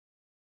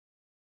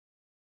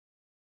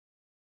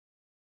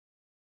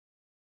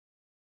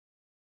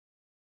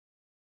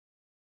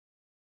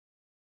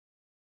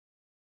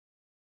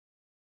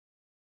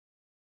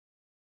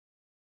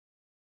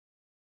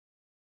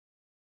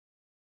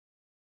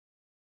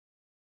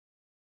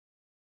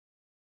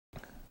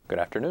Good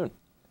afternoon.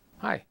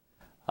 Hi.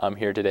 I'm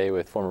here today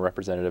with former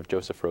Representative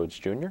Joseph Rhodes,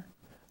 Jr.,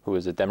 who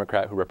is a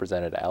Democrat who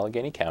represented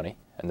Allegheny County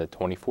and the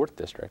 24th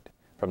District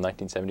from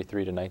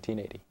 1973 to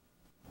 1980.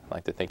 I'd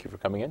like to thank you for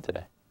coming in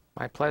today.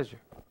 My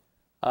pleasure.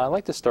 I'd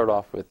like to start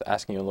off with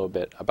asking you a little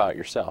bit about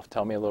yourself.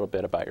 Tell me a little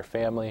bit about your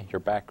family, your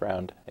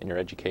background, and your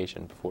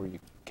education before you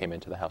came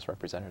into the House of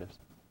Representatives.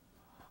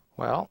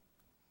 Well,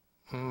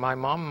 my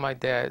mom and my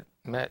dad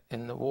met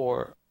in the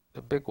war,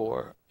 the big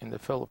war in the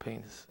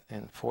Philippines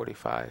in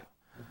 '45.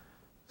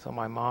 So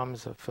my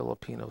mom's a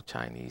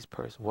Filipino-Chinese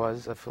person,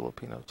 was a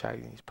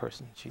Filipino-Chinese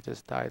person. She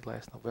just died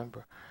last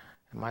November.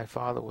 And my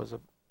father was an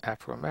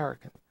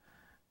Afro-American.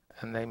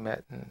 And they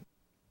met and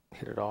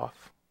hit it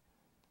off.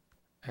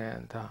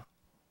 And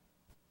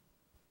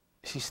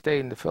she stayed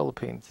in the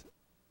Philippines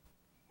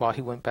while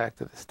he went back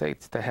to the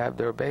States to have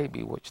their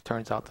baby, which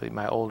turns out to be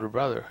my older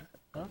brother,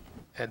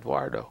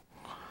 Eduardo.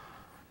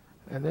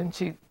 And then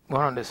she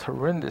went on this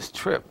horrendous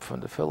trip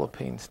from the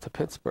Philippines to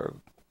Pittsburgh.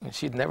 And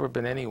she'd never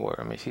been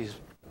anywhere. I mean, she's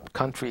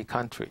country,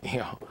 you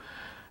know.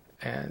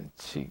 And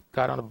she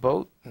got on a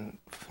boat and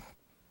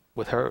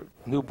with her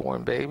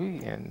newborn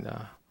baby, and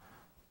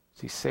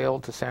she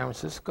sailed to San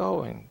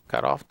Francisco and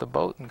got off the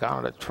boat and got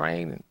on a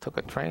train and took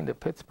a train to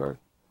Pittsburgh.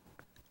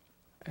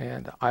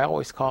 And I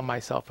always call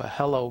myself a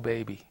hello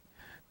baby,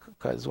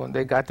 because when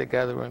they got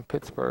together in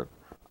Pittsburgh,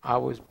 I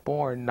was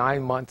born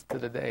 9 months to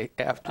the day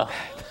after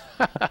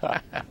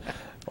that.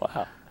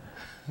 Wow.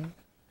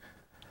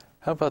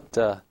 How about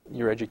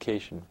your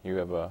education? You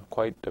have a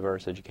quite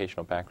diverse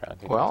educational background.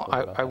 Well,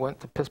 I went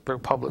to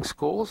Pittsburgh Public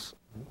Schools,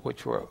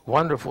 which were a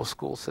wonderful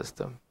school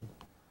system.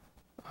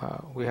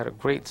 We had a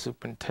great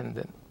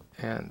superintendent,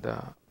 and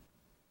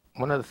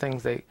one of the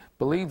things they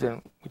believed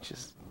in, which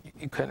is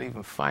you couldn't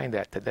even find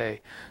that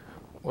today,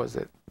 was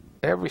that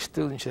every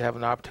student should have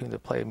an opportunity to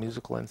play a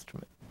musical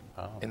instrument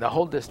in the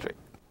whole district.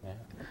 Yeah.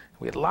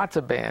 We had lots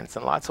of bands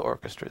and lots of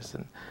orchestras,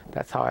 and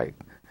that's how I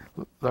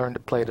learned to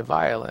play the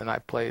violin. I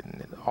played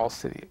in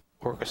all-city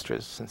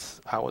orchestras since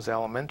I was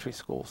elementary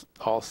school,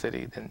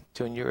 all-city, then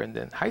junior, and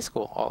then high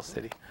school,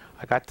 all-city.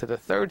 I got to the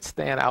third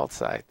stand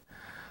outside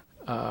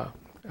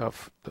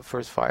of the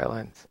first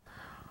violins.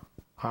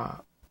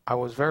 I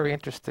was very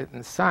interested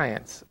in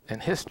science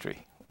and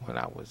history when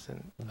I was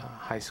in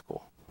high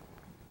school.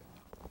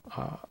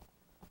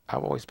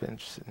 I've always been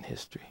interested in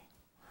history.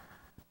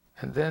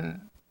 And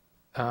then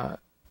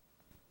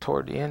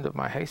toward the end of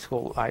my high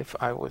school life,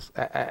 I was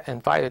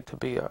invited to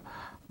be a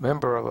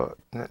member of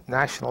a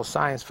National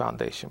Science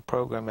Foundation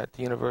program at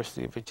the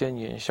University of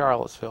Virginia in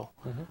Charlottesville,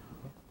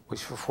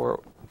 which was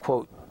for,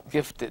 quote,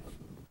 gifted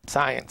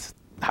science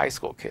high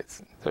school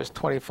kids. There's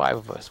 25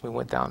 of us. We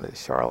went down to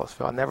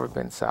Charlottesville. I've never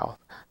been south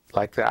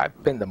like that.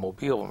 I've been to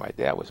Mobile where my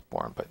dad was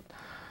born, but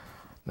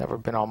never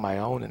been on my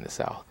own in the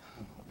South.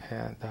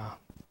 And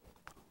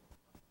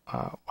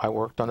I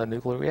worked on the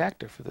nuclear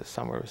reactor for the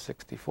summer of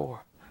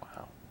 '64.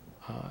 Wow.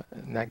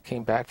 And I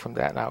came back from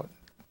that, and I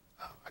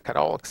got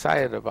all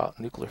excited about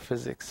nuclear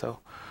physics, so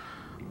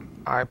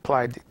I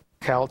applied to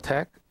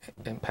Caltech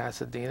in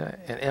Pasadena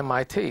and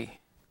MIT,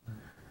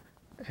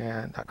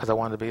 and because I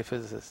wanted to be a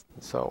physicist.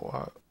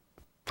 So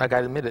I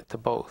got admitted to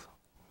both.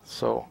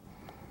 So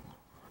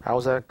I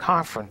was at a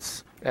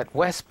conference at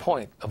West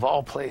Point, of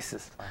all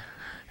places,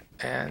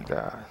 and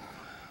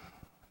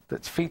the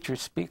featured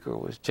speaker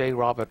was J.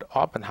 Robert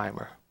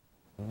Oppenheimer.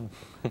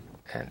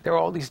 And there were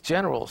all these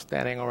generals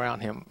standing around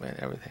him and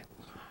everything.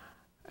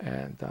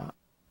 And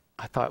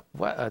I thought,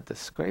 what a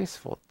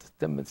disgraceful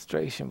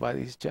demonstration by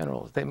these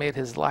generals. They made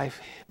his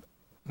life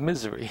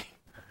misery.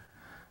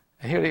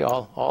 And here they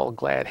all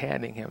glad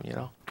handing him, you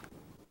know.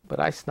 But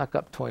I snuck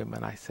up to him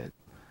and I said,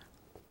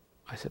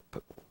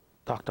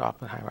 Dr.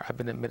 Oppenheimer, I've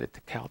been admitted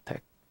to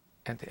Caltech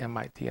and to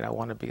MIT, and I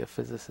want to be a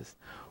physicist.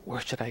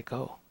 Where should I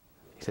go?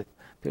 He said,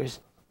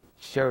 there's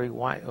Sherry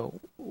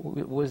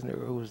Wisner,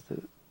 who was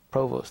the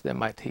provost at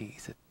MIT. He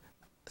said,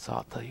 so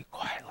I'll tell you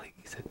quietly.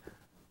 He said,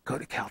 go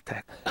to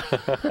Caltech.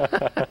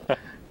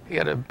 He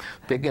had a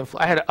big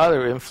influence. I had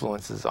other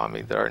influences on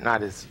me that are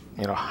not as,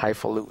 you know,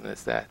 highfalutin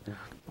as that.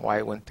 Why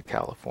I went to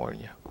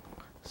California.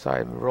 So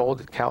I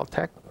enrolled at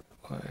Caltech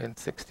in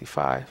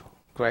 '65,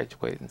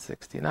 graduated in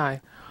 '69.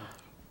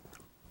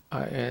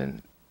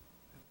 And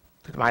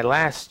my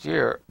last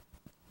year,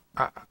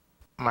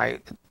 my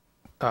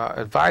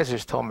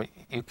advisors told me,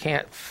 you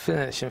can't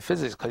finish in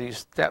physics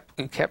because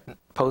you kept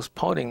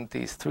postponing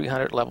these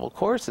 300-level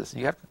courses.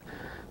 You have to,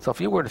 so if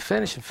you were to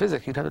finish in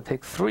physics, you'd have to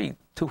take 3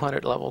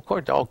 200-level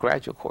courses, all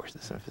graduate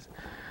courses in physics.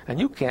 And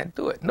you can't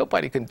do it.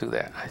 Nobody can do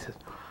that. I said,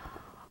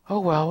 oh,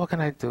 well, what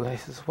can I do? And he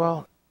says,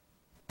 well,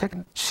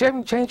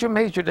 change your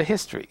major to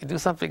history. Do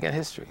something in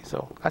history.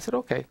 So I said,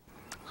 okay.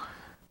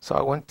 So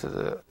I went to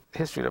the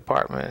history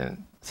department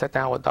and sat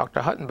down with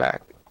Dr. Huttenbach,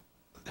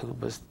 who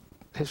was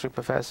history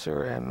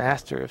professor and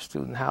master of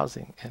student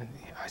housing. And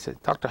I said,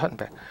 Dr.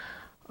 Huttenbach,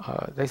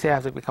 they say I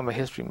have to become a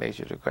history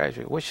major to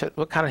graduate.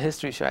 What kind of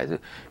history should I do?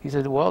 He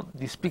said, well,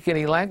 do you speak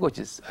any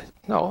languages? I said,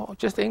 no,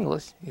 just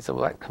English. He said,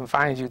 well, that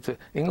confines you to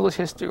English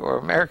history or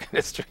American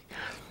history.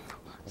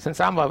 Since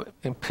I'm an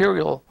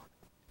imperial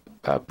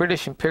a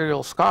British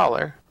imperial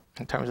scholar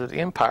in terms of the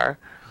empire,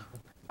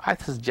 I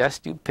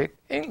suggest you pick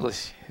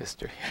English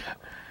history.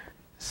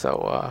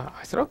 So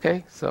I said,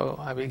 okay. So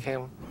I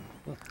became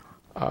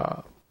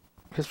a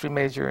history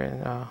major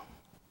in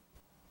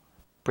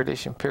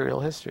British imperial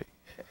history.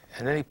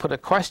 And then he put a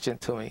question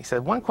to me. He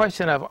said, one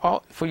question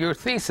for your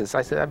thesis.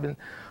 I said, I've been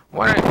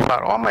wondering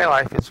about all my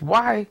life is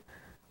why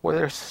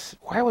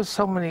was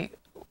so many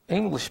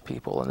English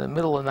people in the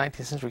middle of the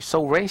 19th century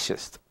so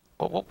racist?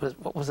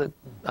 What was the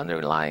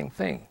underlying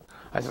thing?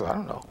 I said, I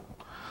don't know.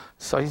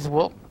 So he said,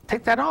 well,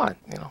 take that on,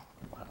 you know.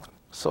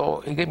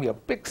 So he gave me a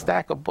big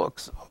stack of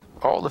books,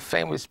 all the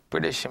famous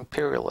British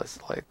imperialists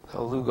like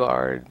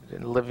Lugard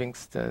and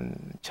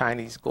Livingston,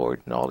 Chinese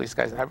Gordon, all these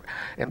guys.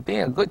 And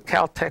being a good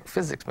Caltech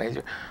physics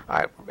major,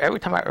 every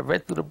time I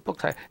read through the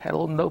books, I had a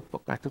little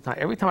notebook.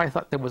 Every time I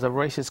thought there was a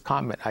racist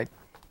comment, I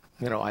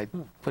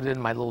put it in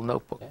my little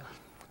notebook. Yeah.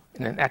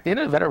 And then at the end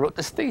of it, I wrote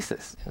this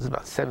thesis. It was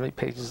about 70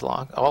 pages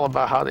long, all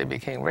about how they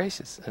became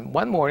racist. And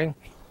one morning,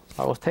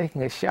 I was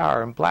taking a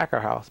shower in Blacker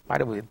House. By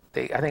the way,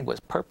 I think it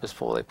was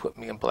purposeful they put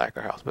me in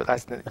Blacker House, but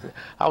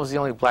I was the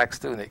only black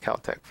student at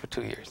Caltech for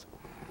 2 years.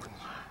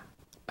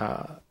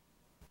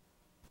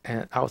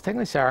 And I was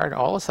taking a shower, and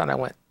all of a sudden I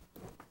went,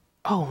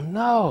 oh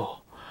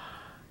no!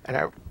 And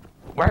I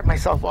wiped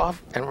myself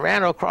off and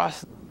ran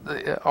across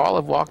the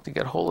Olive Walk to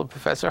get hold of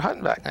Professor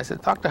Huttenbach. And I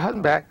said, Dr.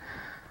 Huttenbach,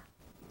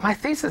 my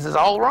thesis is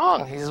all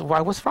wrong. He says, why,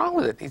 what's wrong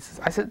with it?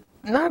 I said,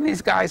 none of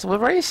these guys were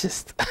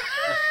racist.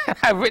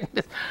 I've written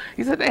this.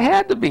 He said, they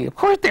had to be. Of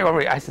course they were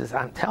racist. I said,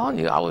 I'm telling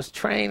you, I was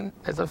trained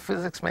as a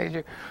physics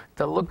major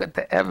to look at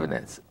the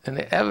evidence, and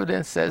the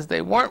evidence says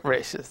they weren't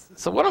racist.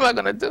 So what am I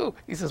going to do?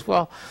 He says,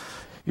 well,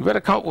 you better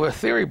come up with a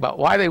theory about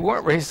why they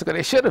weren't racist, because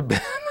they should have been.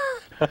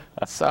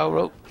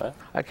 So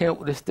I came up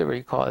with this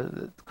theory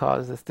called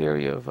the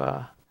theory of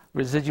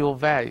residual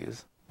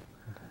values.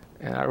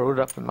 And I wrote it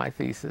up in my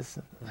thesis.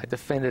 I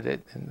defended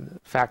it, and the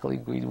faculty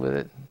agreed with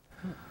it.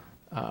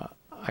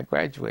 I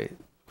graduated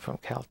from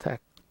Caltech.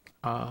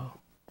 I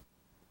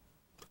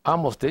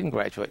almost didn't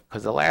graduate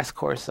because the last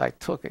course I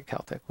took at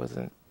Caltech was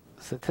in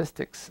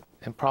statistics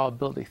and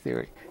probability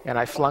theory, and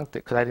I flunked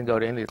it because I didn't go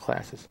to any of the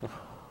classes.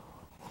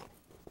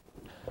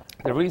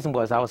 The reason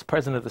was I was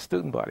president of the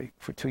student body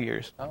for 2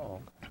 years,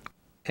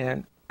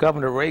 and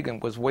Governor Reagan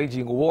was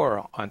waging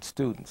war on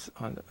students,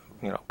 on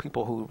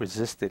people who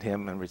resisted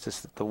him and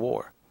resisted the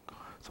war.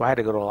 So I had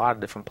to go to a lot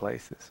of different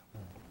places.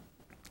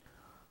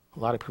 A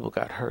lot of people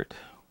got hurt.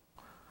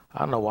 I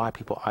don't know why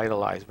people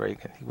idolized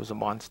Reagan. He was a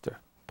monster.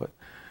 But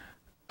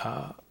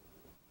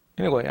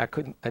anyway, I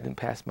didn't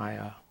pass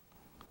my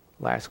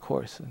last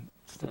course in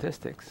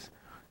statistics.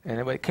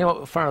 And when it came up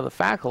in front of the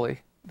faculty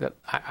that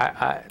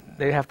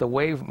they have to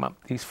waive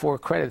these 4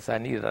 credits I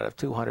needed out of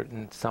 200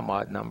 and some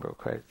odd number of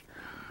credits.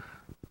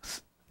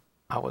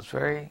 I was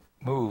very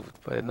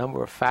moved by the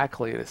number of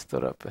faculty that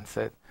stood up and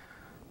said,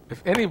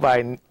 if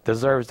anybody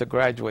deserves to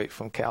graduate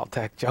from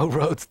Caltech, Joe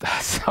Rhodes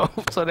does.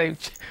 So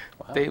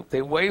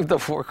they waived the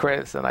 4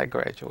 credits, and I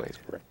graduated.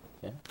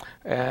 Yeah.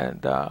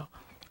 And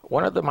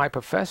one of my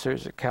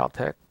professors at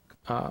Caltech,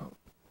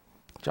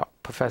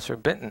 Professor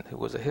Benton, who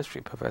was a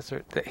history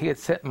professor, that he had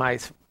sent my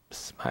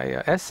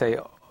essay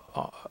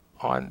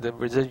on the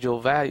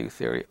residual value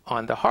theory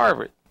on to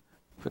Harvard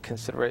for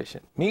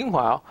consideration.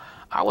 Meanwhile,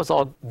 I was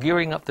all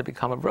gearing up to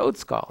become a Rhodes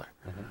Scholar,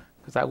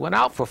 because I went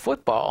out for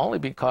football only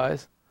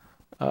because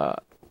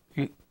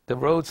the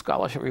Rhodes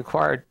Scholarship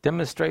required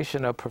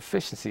demonstration of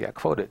proficiency. I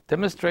quoted,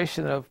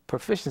 demonstration of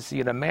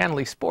proficiency in a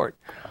manly sport.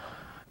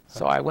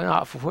 So I went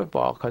out for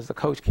football because the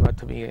coach came up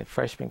to me in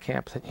freshman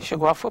camp and said, you should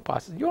go out for football. I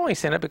said, you're only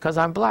saying that because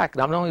I'm black,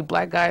 and I'm the only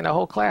black guy in the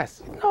whole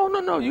class.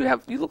 No,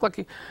 you look like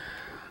you...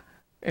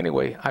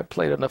 Anyway, I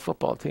played on the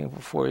football team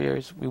for 4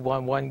 years. We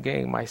won 1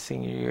 game my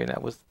senior year, and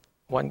that was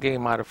 1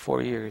 game out of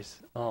 4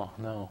 years. Oh,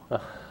 no.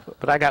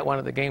 But I got one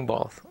of the game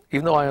balls,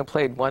 even though I only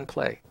played 1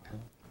 play.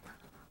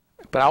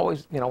 But I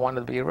always, wanted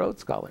to be a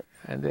Rhodes Scholar.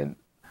 And then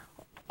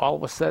all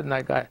of a sudden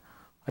I got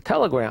a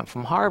telegram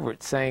from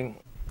Harvard saying,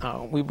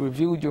 we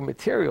reviewed your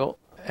material,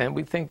 and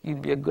we think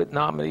you'd be a good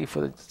nominee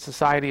for the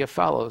Society of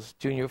Fellows,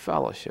 Junior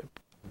Fellowship.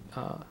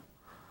 And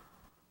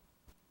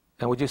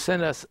would you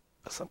send us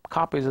some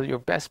copies of your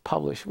best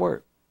published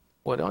work?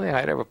 Well, the only thing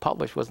I'd ever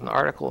published was an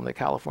article in the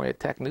California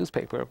Tech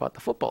newspaper about the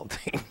football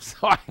team.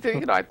 So I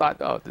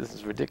thought, oh, this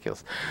is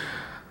ridiculous.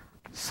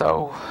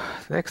 So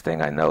next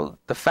thing I know,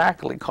 the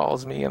faculty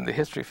calls me, and the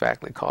history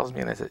faculty calls me,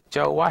 and they said,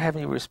 Joe, why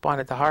haven't you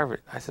responded to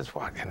Harvard? I said,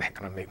 well, they're not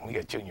going to make me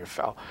a junior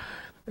fellow.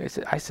 They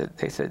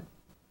said,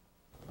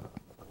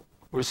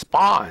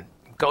 respond,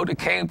 go to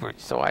Cambridge.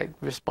 So I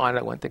responded,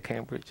 I went to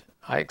Cambridge.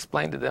 I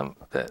explained to them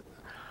that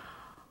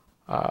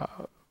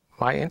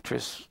my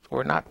interests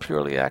were not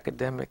purely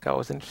academic. I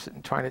was interested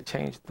in trying to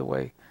change the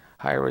way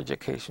higher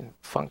education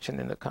functioned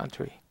in the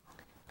country.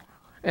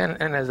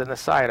 And as an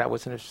aside, I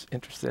was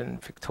interested in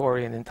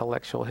Victorian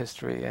intellectual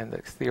history and the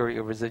theory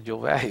of residual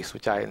values,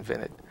 which I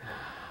invented.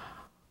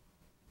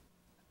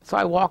 So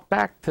I walked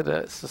back to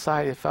the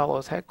Society of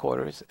Fellows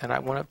headquarters, and I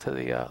went up to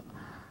the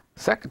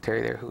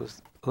secretary there, who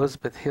was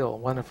Elizabeth Hill, a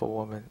wonderful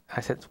woman.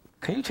 I said,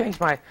 "Can you change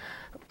my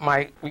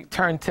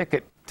return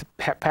ticket to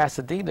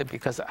Pasadena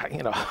because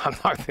I'm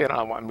not, they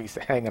don't want me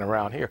hanging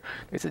around here."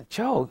 They said,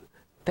 "Joe,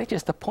 they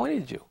just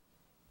appointed you.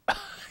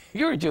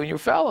 You're a junior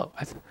fellow."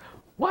 I said,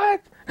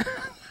 "What?"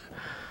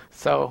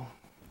 So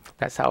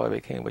that's how I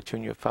became a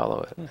junior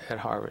fellow at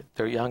Harvard,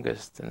 their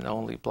youngest and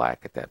only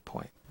black at that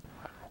point.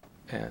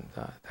 And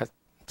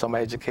so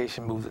my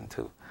education moved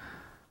into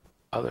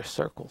other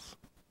circles.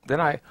 Then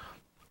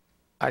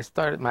I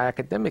started my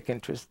academic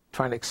interest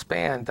trying to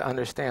expand to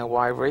understand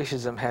why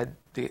racism had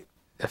the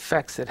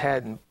effects it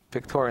had in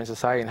Victorian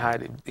society and how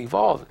it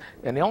evolved.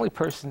 And the only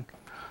person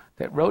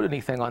that wrote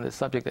anything on this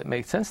subject that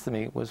made sense to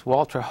me was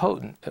Walter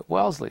Houghton at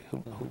Wellesley,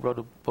 who wrote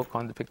a book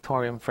on the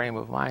Victorian frame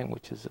of mind,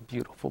 which is a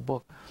beautiful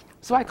book.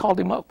 So I called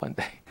him up one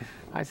day.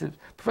 I said,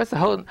 "Professor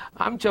Houghton,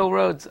 I'm Joe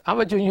Rhodes. I'm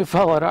a junior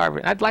fellow at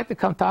Harvard. I'd like to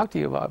come talk to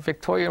you about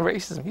Victorian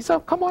racism." He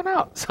said, "Come on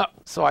out."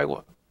 So I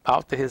went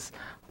out to his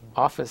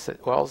office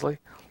at Wellesley.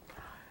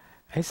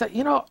 And he said,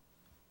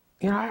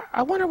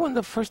 I wonder when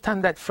the first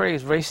time that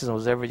phrase racism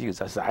was ever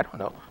used. I said, "I don't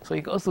know." So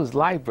he goes to his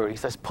library, he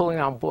starts pulling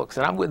down books,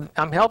 and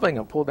I'm helping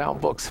him pull down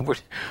books. And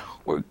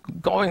we're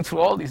going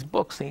through all these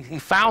books, and he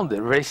found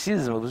it.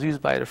 Racism, it was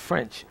used by the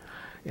French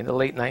in the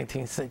late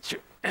 19th century.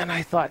 And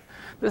I thought,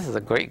 this is a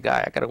great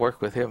guy. I got to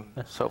work with him.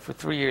 So for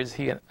 3 years,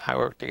 he and I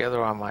worked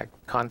together on my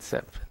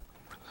concept.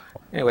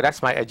 Anyway,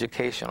 that's my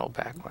educational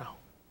background.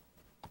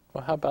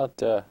 Well, how about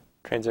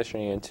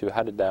transitioning into,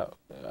 how did that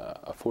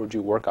afford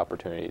you work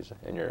opportunities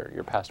in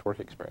your past work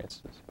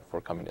experiences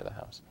before coming to the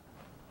House?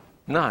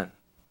 None.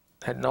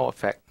 Had no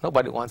effect.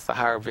 Nobody wants to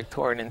hire a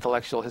Victorian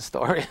intellectual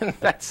historian.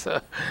 That's,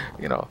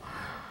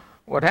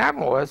 what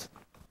happened was,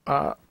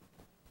 I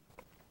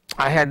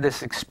had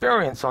this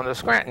experience on the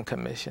Scranton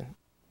Commission.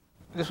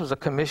 This was a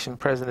commission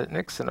President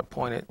Nixon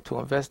appointed to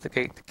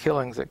investigate the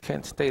killings at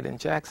Kent State and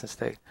Jackson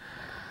State.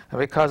 And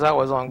because I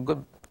was on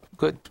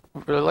good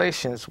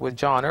relations with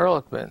John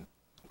Ehrlichman,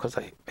 because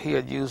he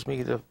had used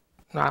me to,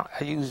 I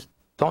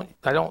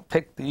don't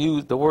take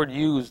the word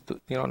used,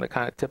 in the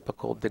kind of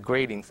typical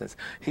degrading sense.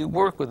 He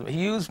worked with me.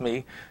 He used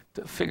me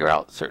to figure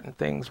out certain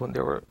things when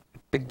there were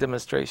big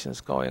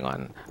demonstrations going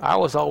on. I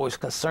was always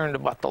concerned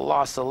about the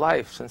loss of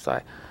life, since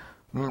I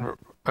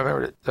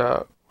remember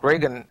that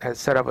Reagan had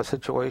set up a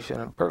situation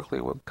in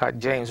Berkeley where got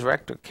James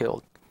Rector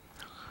killed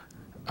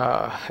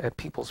at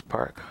People's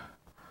Park.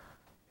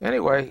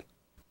 Anyway,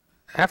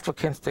 after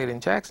Kent State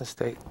and Jackson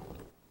State,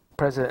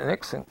 President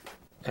Nixon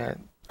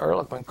and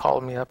Ehrlichman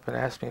called me up and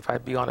asked me if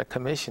I'd be on a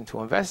commission to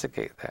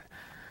investigate that.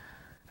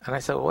 And I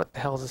said, "Well, what the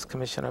hell is this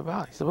commission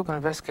about?" He said, "We're going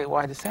to investigate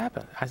why this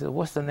happened." I said,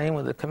 "What's the name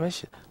of the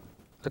commission?"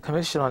 "The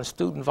Commission on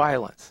Student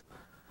Violence."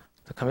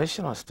 "The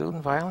Commission on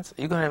Student Violence?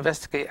 Are you going to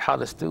investigate how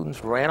the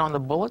students ran on the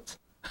bullets?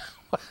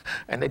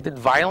 And they did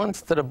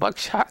violence to the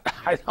buckshot?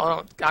 I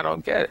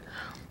don't get it.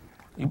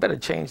 You better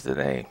change the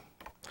name."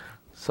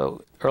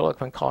 So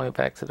Ehrlichman called me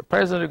back, said, "The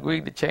president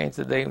agreed to change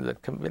the name of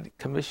the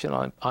Commission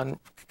on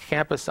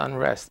Campus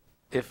Unrest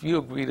if you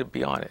agree to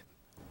be on it."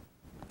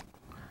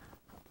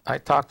 I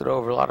talked it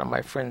over. A lot of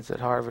my friends at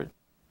Harvard,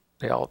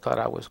 they all thought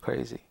I was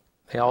crazy.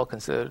 They all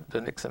considered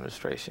the Nixon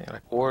administration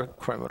like war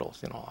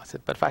criminals, I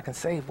said, "But if I can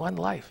save one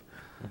life,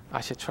 I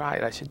should try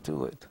it. I should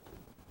do it."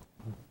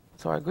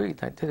 So I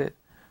agreed. I did it.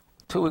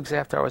 2 weeks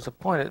after I was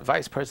appointed,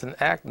 Vice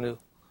President Agnew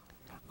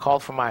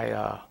called for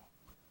my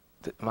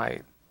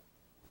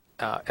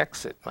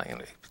exit.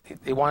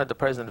 He wanted the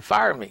president to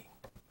fire me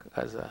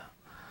because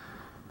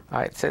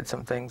I had said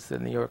some things to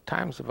the New York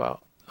Times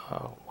about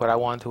what I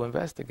wanted to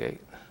investigate.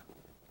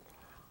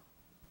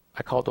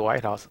 I called the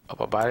White House up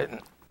about it,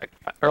 and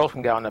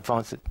Ehrlichman got on the phone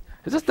and said,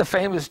 "Is this the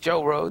famous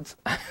Joe Rhodes?"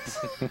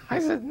 I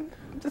said,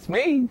 "That's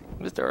me,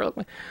 Mr.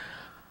 Ehrlichman.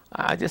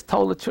 I just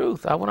told the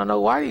truth. I want to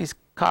know why these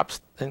cops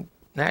and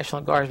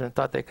National Guardsmen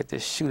thought they could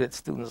just shoot at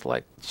students,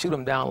 shoot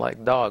them down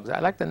like dogs.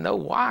 I'd like to know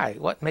why.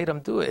 What made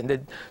them do it? And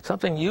did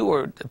something you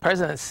or the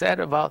president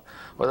said about,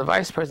 or the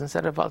vice president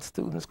said about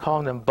students,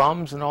 calling them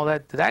bums and all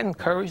that, did that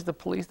encourage the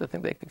police to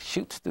think they could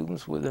shoot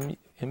students with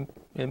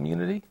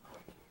immunity?"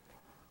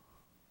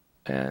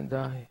 And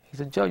he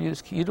said, "Joe,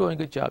 you're doing a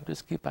good job.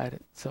 Just keep at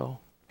it." So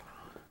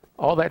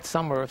all that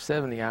summer of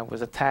 '70, I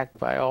was attacked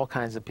by all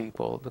kinds of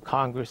people. The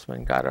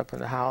congressmen got up in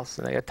the House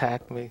and they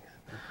attacked me.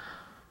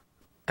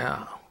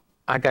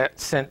 I got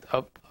sent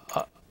a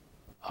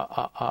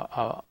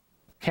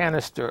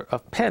canister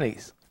of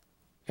pennies,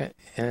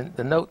 and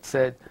the note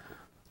said,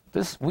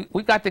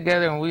 we got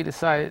together and we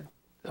decided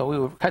we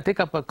would take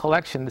up a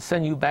collection to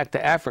send you back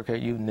to Africa,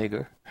 you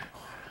nigger.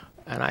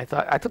 And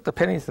I took the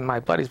pennies and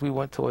my buddies, we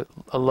went to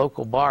a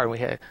local bar and we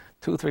had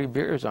 2 or 3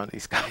 beers on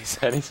these guys'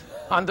 pennies,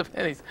 on the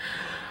pennies.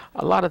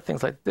 A lot of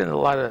things, did a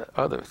lot of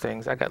other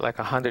things. I got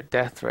 100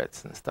 death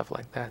threats and stuff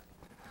like that.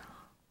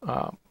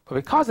 But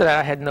because of that,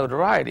 I had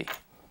notoriety.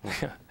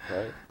 Right,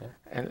 yeah.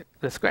 And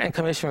the Scranton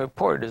Commission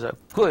report is a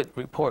good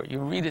report. You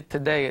read it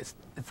today, it's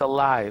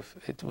alive.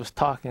 It was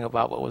talking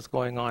about what was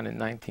going on in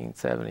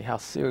 1970, how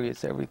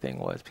serious everything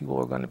was. People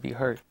were going to be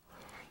hurt.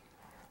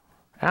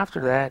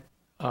 After that,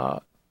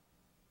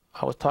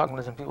 I was talking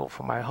to some people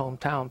from my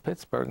hometown,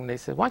 Pittsburgh, and they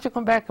said, why don't you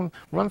come back and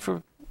run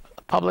for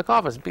public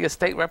office, be a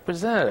state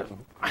representative?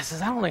 I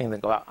said, I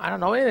don't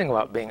know anything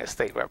about being a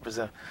state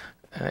representative.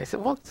 And they said,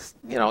 well, just,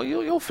 you know,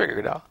 you'll figure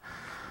it out.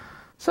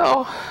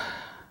 So,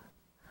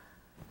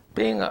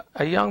 being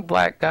a young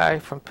black guy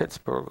from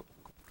Pittsburgh,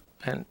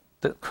 and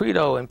the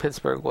credo in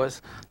Pittsburgh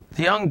was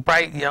the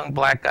bright young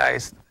black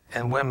guys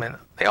and women,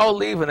 they all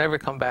leave and never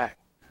come back.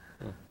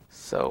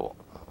 So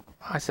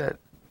I said,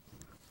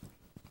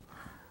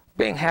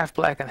 being half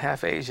black and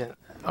half Asian,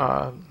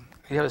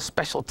 you have a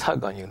special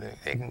tug on you.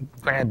 They can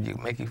grab you,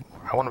 make you,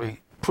 I want to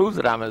prove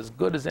that I'm as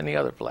good as any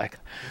other black.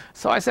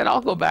 So I said,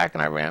 I'll go back,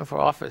 and I ran for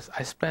office.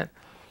 I spent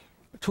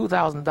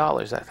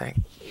 $2,000, I think,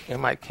 in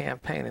my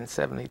campaign in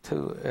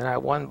 '72, and I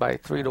won by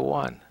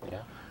 3-1.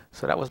 Yeah.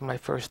 So that was my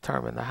first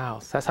term in the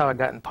House. That's how I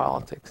got in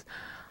politics.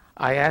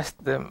 I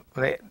asked them,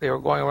 they were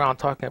going around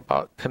talking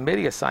about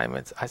committee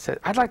assignments. I said,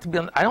 I'd like to be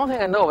on, I don't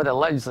think I know about the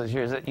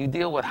legislature is that you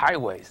deal with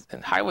highways,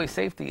 and highway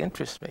safety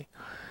interests me.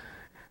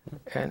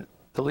 And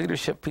the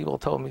leadership people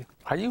told me,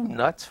 are you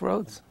nuts,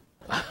 Rhodes?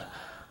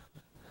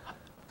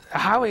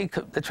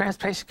 The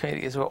Transportation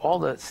Committee is where all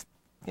the,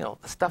 you know,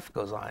 the stuff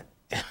goes on.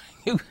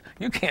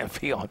 You can't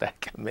be on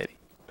that committee.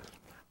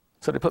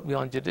 So they put me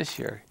on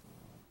Judiciary.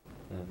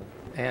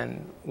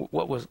 And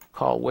what was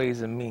called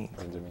Ways and Means.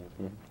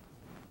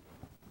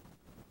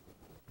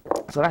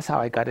 So that's how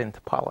I got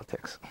into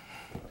politics.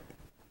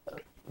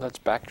 Let's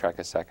backtrack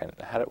a second.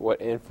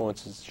 What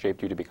influences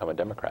shaped you to become a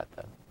Democrat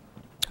then?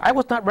 I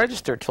was not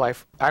registered till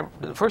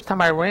the first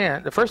time I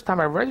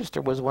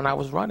registered was when I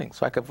was running,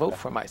 so I could vote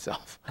for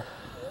myself.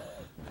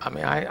 I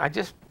mean,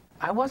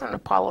 I wasn't a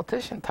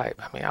politician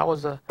type. I mean, I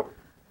was a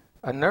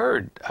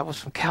nerd. I was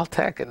from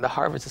Caltech and the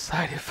Harvard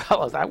Society of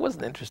Fellows. I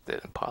wasn't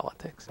interested in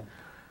politics.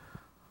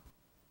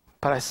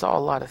 But I saw a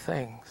lot of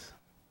things.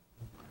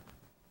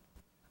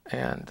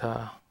 And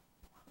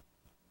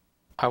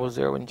I was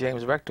there when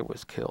James Rector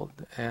was killed,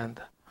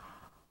 and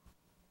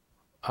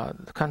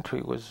the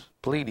country was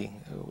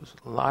bleeding. It was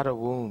a lot of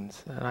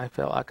wounds, and I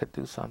felt I could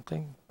do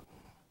something.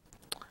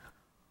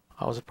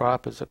 I was brought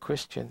up as a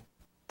Christian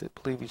to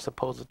believe you're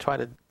supposed to try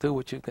to do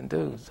what you can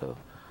do. So,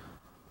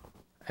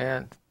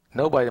 and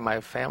nobody in my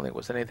family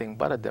was anything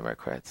but a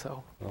Democrat,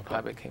 so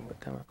I became a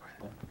Democrat.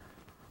 Yeah.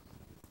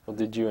 Well,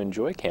 did you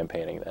enjoy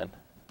campaigning then?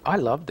 I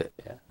loved it.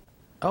 Yeah.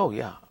 Oh,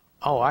 yeah.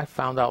 Oh, I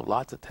found out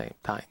lots of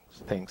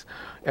things.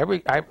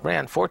 I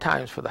ran 4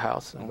 times for the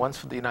House and once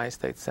for the United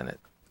States Senate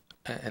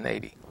in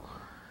 '80.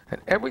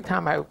 And every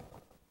time I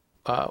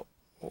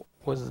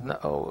was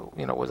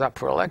up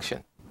for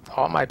election,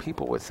 all my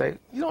people would say,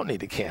 "You don't need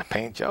to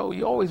campaign, Joe.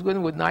 You always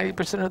win with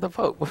 90% of the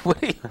vote.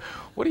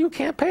 What are you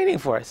campaigning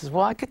for?" I says,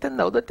 "Well, I get to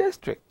know the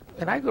district."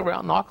 And I go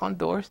around, knock on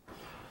doors.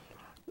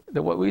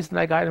 The reason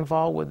I got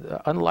involved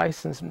with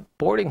unlicensed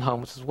boarding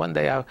homes is one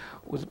day I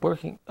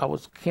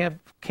was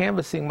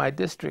canvassing my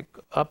district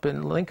up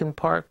in Lincoln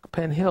Park,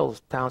 Penn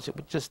Hills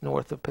Township, just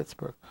north of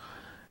Pittsburgh.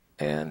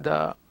 And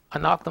I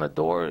knocked on the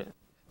door,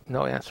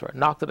 no answer. I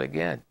knocked it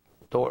again,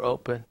 door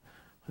open,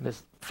 and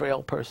this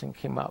frail person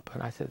came up.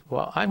 And I said,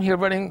 "Well, I'm here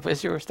running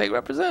as your state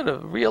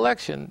representative,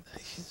 re-election."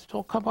 She said,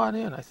 "Well, come on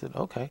in." I said,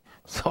 "Okay."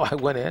 So I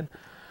went in,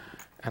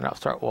 and I'll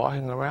start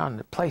walking around.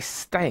 The place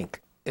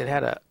stank. It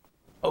had a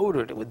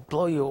odor that would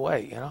blow you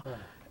away, you know.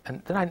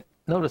 And then I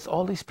noticed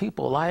all these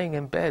people lying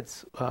in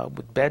beds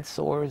with bed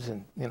sores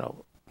and, you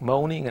know,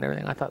 moaning and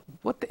everything. I thought,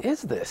 what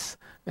is this?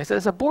 And they said,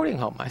 "It's a boarding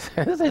home." I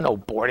said, "This ain't no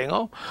boarding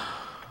home."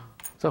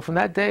 So from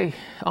that day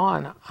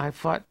on, I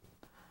fought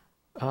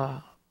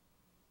to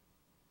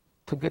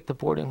get the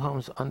boarding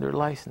homes under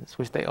license,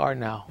 which they are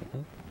now.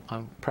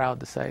 I'm proud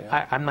to say.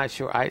 Yeah. I'm not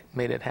sure I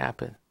made it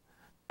happen,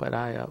 but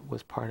I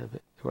was part of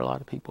it. There were a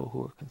lot of people who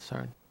were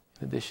concerned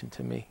in addition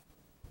to me.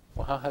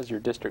 Well, how has your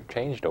district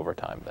changed over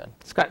time then?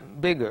 It's gotten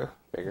bigger.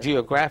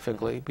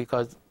 Geographically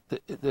because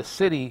the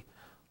city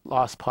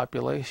lost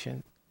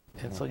population,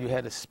 and so you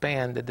had to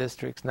span the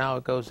districts. Now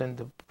it goes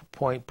into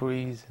Point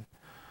Breeze,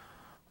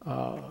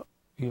 and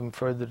even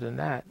further than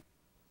that.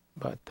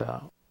 But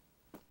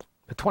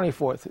the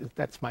 24th,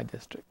 that's my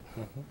district.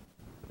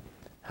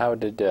 How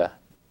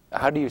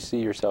do you see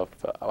yourself?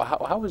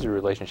 How was your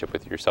relationship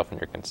with yourself and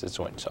your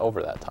constituents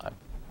over that time?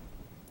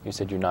 You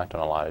said you knocked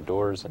on a lot of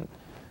doors and.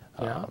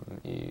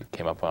 You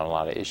came up on a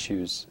lot of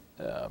issues.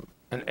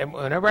 And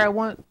whenever I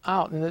went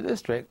out in the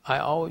district, I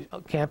always,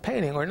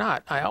 campaigning or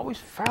not, I always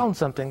found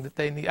something that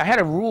they need. I had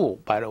a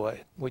rule, by the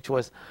way, which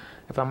was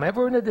if I'm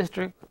ever in the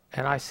district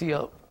and I see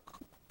a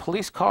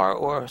police car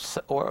or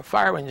a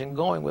fire engine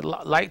going with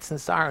lights and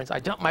sirens, I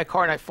jump my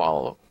car and I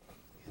follow,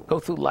 go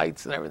through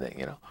lights and everything,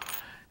 you know.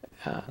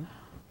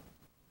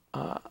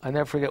 I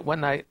never forget one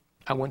night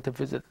I went to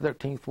visit the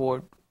 13th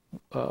Ward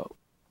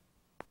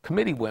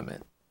committee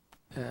women.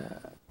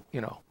 You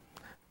know,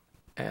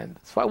 and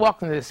so I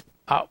walked into this,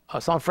 I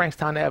was on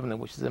Frankstown Avenue,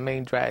 which is the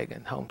main drag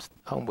in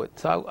Homewood.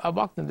 So I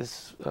walked in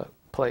this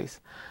place,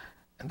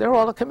 and they were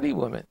all the committee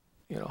women,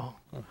 you know,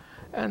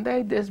 and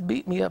they just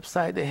beat me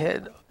upside the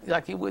head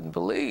like you wouldn't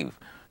believe.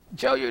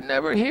 Joe, you're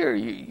never here.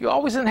 You're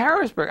always in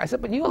Harrisburg. I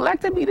said, but you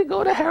elected me to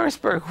go to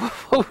Harrisburg.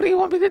 What do you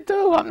want me to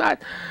do? I'm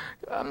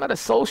not a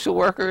social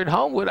worker at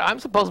Homewood. I'm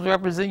supposed to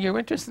represent your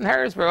interests in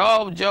Harrisburg.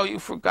 Oh, Joe,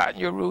 you've forgotten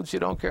your roots. You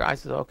don't care. I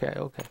said, okay,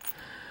 okay.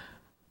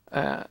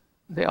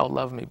 They all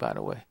love me, by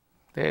the way.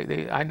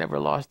 I never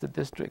lost the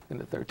district in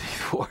the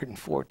 13th Ward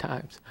 4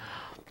 times.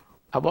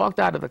 I walked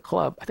out of the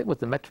club. I think it was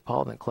the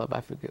Metropolitan Club.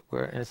 I forget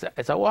where. And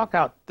as I walk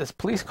out, this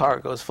police car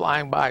goes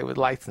flying by with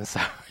lights and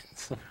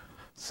sirens.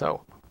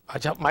 So I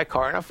jump in my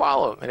car and I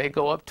follow them. And they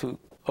go up to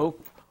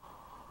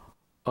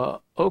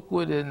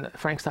Oakwood and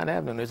Frankstown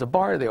Avenue. There's a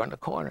bar there on the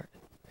corner.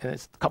 And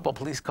it's a couple of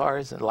police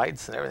cars and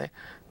lights and everything.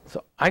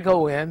 So I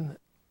go in,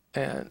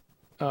 and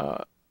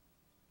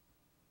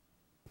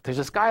there's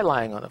this guy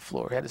lying on the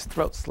floor. He had his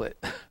throat slit.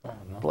 Oh,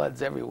 no.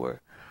 Blood's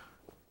everywhere.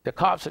 The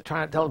cops are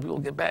trying to tell people,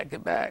 get back,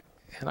 get back.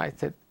 And I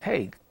said,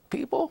 hey,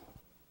 people,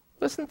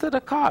 listen to the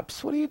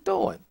cops. What are you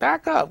doing?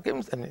 Back up.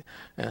 Give them.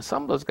 And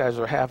some of those guys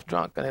were half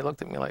drunk, and they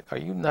looked at me like, are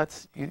you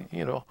nuts?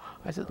 You know.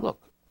 I said,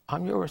 look,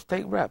 I'm your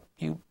state rep.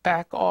 You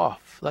back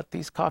off. Let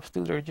these cops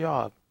do their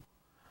job.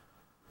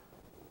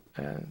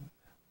 And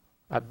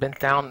I bent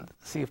down to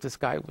see if this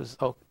guy was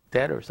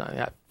dead or something.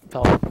 I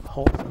felt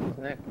holes in his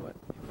neck, but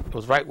it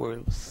was right where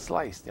it was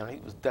sliced. You know,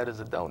 he was dead as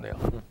a doughnut.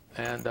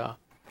 And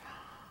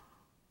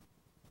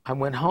I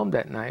went home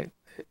that night.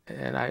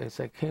 And as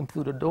I came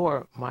through the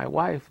door, my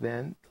wife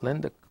then,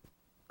 Linda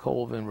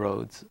Colvin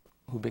Rhodes,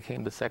 who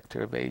became the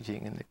Secretary of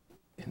Aging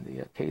in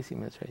the Casey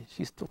administration,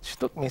 she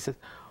took me and said,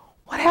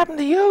 what happened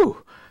to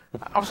you?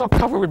 I was all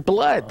covered with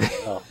blood.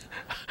 Oh,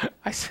 no.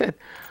 I said,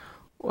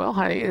 well,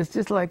 honey, it's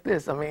just like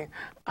this. I mean,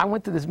 I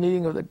went to this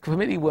meeting of the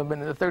committee women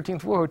in the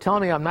 13th Ward who were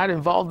telling me I'm not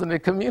involved in the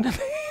community.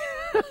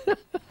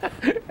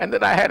 And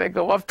then I had to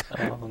go up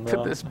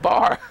to this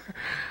bar.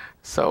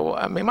 So,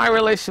 I mean, my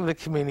relationship with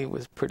the community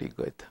was pretty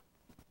good.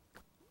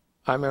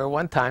 I remember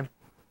one time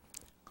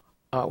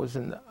I was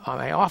in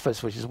my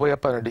office, which is way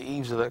up under the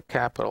eaves of the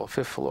Capitol,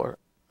 5th floor.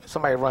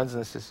 Somebody runs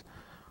and says,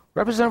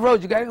 Representative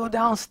Rhodes, you got to go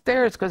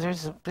downstairs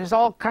because there's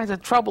all kinds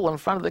of trouble in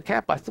front of the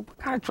Capitol. I said, what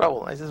kind of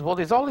trouble? And I says, well,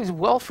 there's all these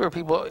welfare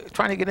people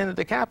trying to get into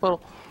the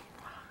Capitol,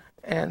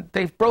 and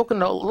they've broken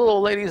the little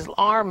old lady's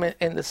arm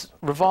in this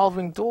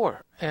revolving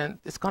door, and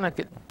it's going to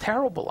get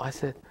terrible. I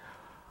said,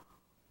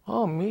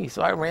 oh, me.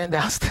 So I ran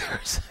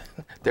downstairs.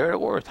 There it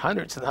was,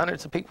 hundreds and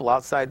hundreds of people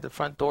outside the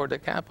front door of the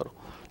Capitol.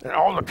 And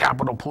all the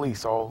Capitol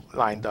Police all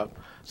lined up.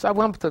 So I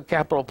went up to the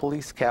Capitol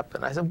Police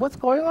captain. I said, what's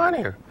going on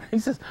here? He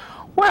says,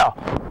 well,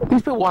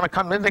 these people want to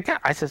come into the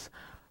Capitol. I says,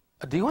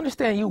 do you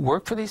understand you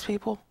work for these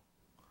people?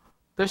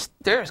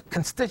 They're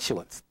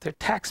constituents.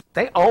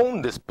 They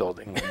own this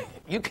building.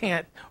 You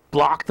can't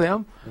block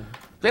them.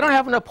 They don't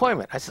have an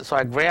appointment. I said, so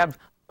I grabbed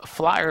a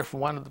flyer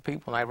from one of the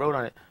people and I wrote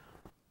on it,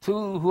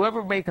 to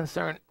whoever may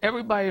concern,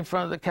 everybody in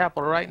front of the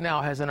Capitol right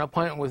now has an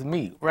appointment with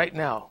me, right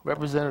now,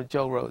 Representative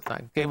Joe Rhodes.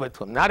 I gave it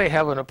to him. Now they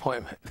have an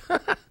appointment.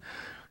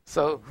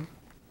 So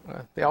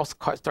they all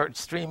started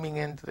streaming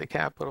into the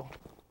Capitol.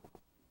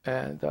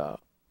 And I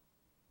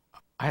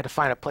had to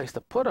find a place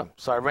to put them.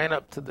 So I ran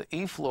up to the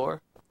E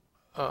floor.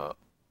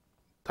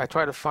 I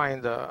tried to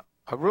find a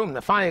room. And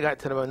I finally got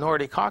to the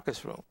Minority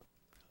Caucus room.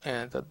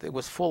 And it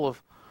was full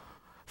of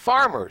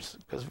farmers,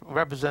 because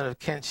Representative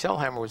Kent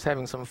Shellhammer was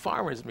having some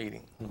farmers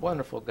meeting.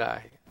 Wonderful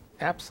guy,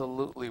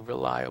 absolutely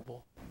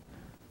reliable,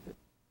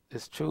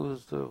 as true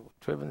as the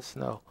driven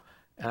snow.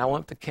 And I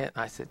went to Kent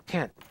and I said,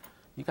 Kent,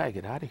 you gotta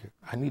get out of here.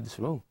 I need this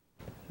room.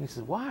 And he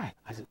said, why?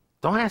 I said,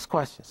 don't ask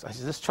questions. I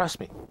said, just trust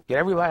me. Get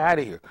everybody out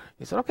of here.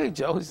 He said, okay,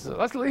 Joe. He said,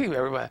 let's leave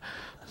everybody.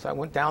 So I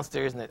went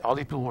downstairs and all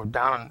these people were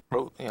down,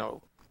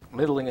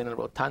 middling in the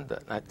rotunda.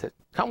 And I said,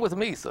 come with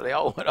me. So they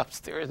all went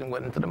upstairs and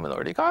went into the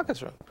Minority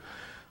Caucus room.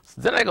 So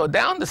then I go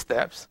down the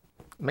steps,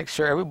 make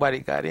sure everybody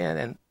got in,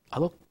 and I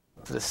looked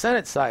to the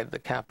Senate side of the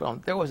Capitol,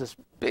 and there was this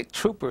big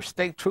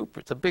state trooper,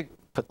 it's a big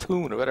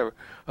platoon or whatever,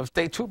 of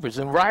state troopers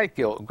in riot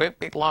gear, great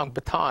big long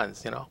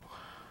batons,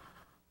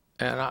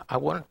 And I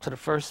went to the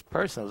first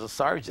person, it was a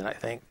sergeant, I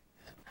think,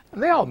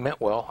 and they all meant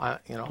well, I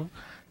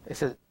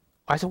said,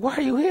 why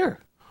are you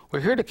here? We're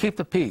here to keep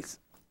the peace.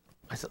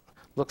 I said,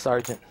 look,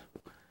 Sergeant,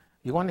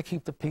 you want to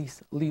keep the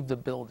peace, leave the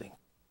building,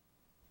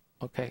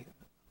 okay?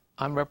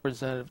 I'm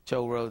Representative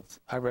Joe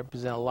Rhodes. I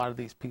represent a lot of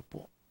these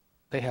people.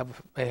 They have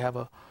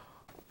a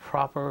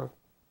proper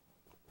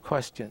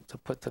question to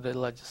put to the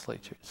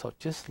legislature. So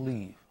just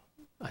leave.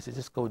 I said,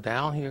 just go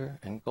down here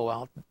and go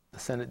out the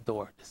Senate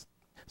door.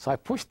 So I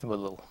pushed him a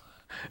little.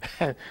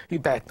 And he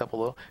backed up a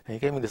little. And he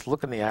gave me this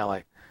look in the eye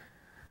like,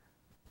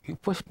 you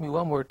pushed me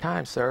one more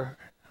time, sir.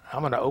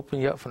 I'm going to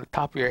open you up from the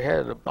top of your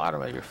head to the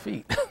bottom of your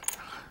feet.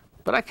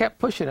 But I kept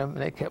pushing him,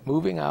 and they kept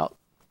moving out.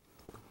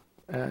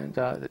 And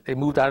they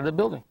moved out of the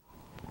building.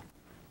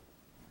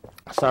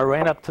 So I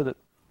ran up to the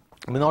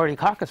Minority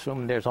Caucus room,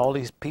 and there's all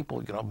these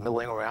people,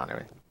 milling around and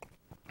everything.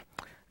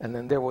 And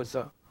then there was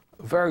a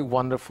very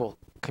wonderful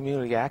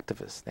community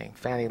activist named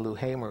Fannie Lou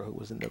Hamer who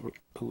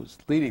was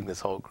leading this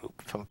whole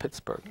group from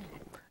Pittsburgh.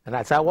 And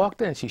as I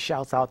walked in, she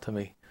shouts out to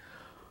me,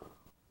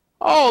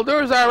 "Oh,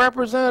 there's our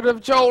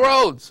Representative Joe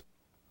Rhodes."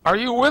 are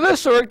you with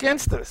us or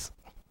against us?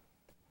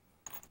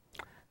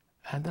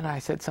 And then I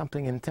said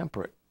something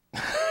intemperate,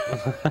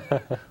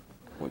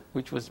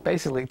 which was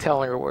basically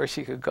telling her where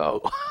she could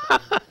go.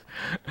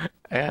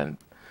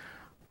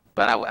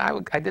 But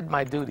I did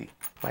my duty.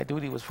 My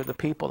duty was for the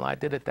people, and I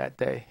did it that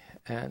day.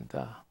 And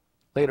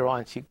later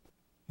on, she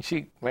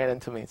ran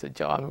into me and said,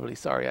 "Joe, I'm really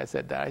sorry I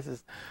said that." I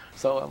said,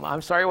 "So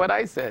I'm sorry what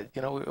I said.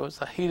 You know, it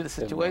was a heated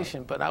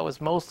situation, but I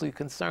was mostly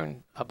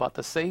concerned about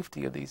the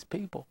safety of these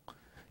people."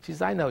 She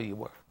said, "I know you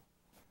were."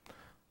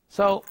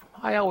 So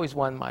I always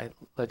won my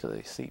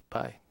legislative seat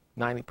by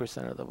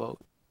 90% of the vote,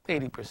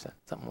 80%,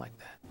 something like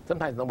that.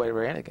 Sometimes nobody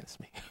ran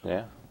against me.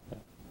 Yeah.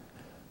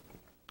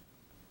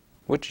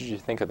 What did you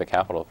think of the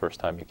Capitol the first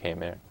time you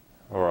came in?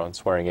 Or on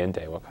swearing-in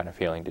day, what kind of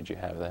feeling did you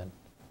have then?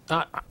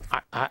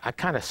 I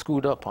kind of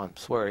screwed up on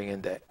swearing-in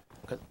day.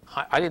 Because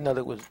I didn't know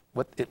that was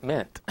what it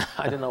meant.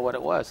 I didn't know what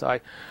it was. So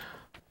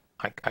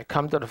I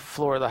come to the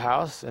floor of the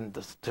House, and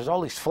there's all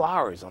these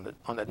flowers on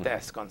the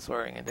desk on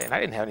swearing-in day. And I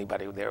didn't have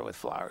anybody there with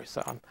flowers.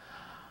 So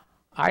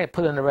I had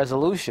put in a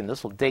resolution.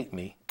 This will date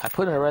me. I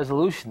put in a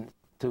resolution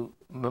to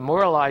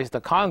memorialize the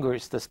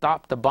Congress to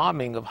stop the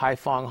bombing of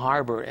Haiphong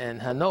Harbor in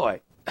Hanoi.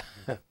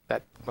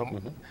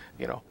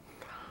 You know.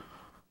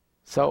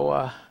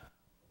 So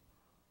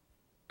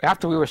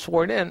after we were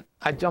sworn in,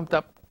 I jumped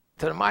up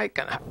to the mic,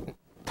 and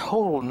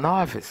total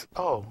novice.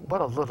 Oh,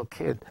 what a little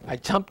kid. I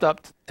jumped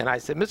up and I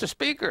said, "Mr.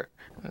 Speaker."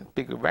 And the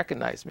Speaker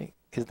recognized me.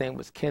 His name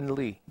was Ken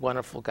Lee,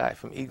 wonderful guy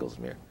from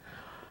Eaglesmere.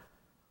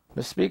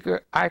 "Mr.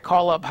 Speaker, I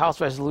call up House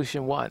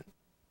Resolution 1.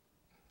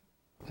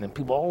 And then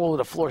people all over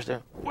the floor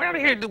said, "We're out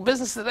here to do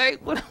business today.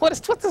 What's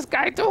this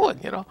guy doing?"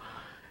 You know.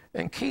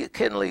 And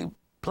Ken Lee,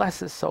 bless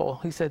his soul,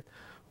 he said,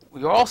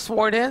 "You're all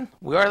sworn in.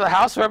 We are the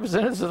House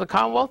Representatives of the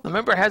Commonwealth. The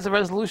member has a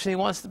resolution he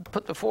wants to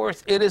put before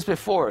us. It is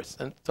before us."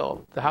 And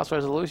so the House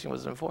resolution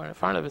was in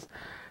front of us.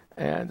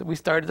 And we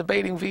started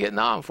debating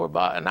Vietnam for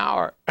about an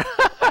hour.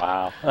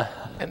 Wow.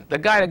 And the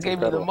guy that gave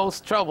me the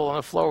most trouble on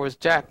the floor was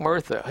Jack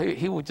Murtha.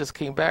 He just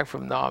came back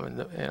from Nam,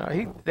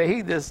 and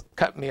he just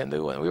cut me a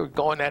new one. We were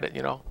going at it,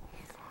 you know.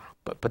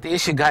 But the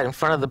issue got in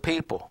front of the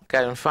people,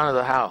 got in front of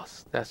the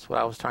House. That's what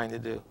I was trying to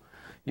do.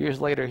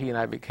 Years later, he and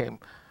I became,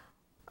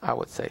 I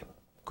would say,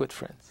 good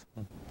friends.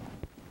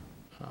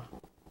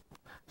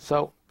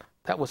 So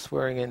that was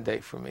swearing-in day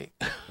for me.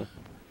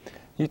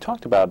 You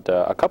talked about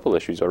a couple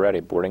issues already,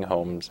 boarding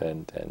homes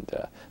and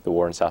the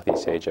war in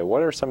Southeast Asia.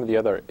 What are some of the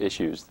other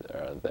issues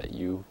that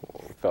you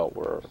felt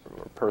were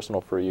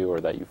personal for you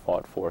or that you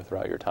fought for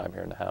throughout your time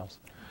here in the House?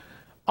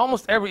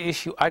 Almost every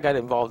issue I got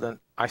involved in,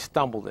 I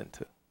stumbled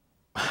into.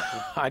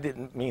 I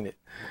didn't mean it.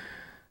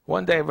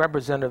 One day,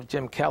 Representative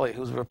Jim Kelly,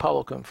 who's a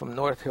Republican from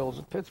North Hills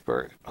of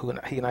Pittsburgh,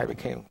 he and I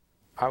became,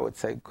 I would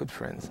say, good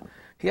friends.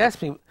 He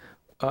asked me,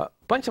 a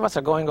bunch of us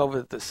are going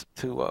over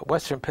to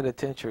Western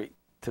Penitentiary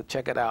to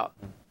check it out.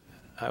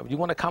 You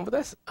want to come with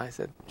us? I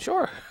said,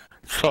 sure.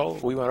 So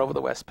we went over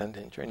to West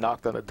Penitentiary,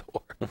 knocked on the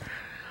door.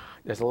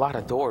 There's a lot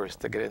of doors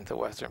to get into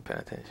Western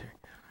Penitentiary.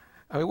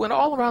 And we went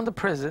all around the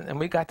prison, and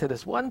we got to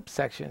this one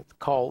section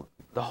called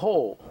the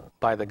Hole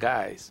by the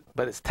guys,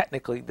 but it's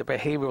technically the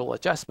Behavioral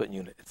Adjustment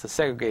Unit. It's a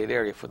segregated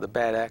area for the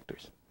bad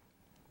actors.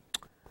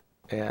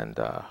 And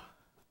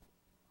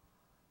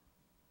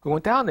we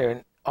went down there,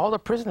 and all the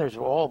prisoners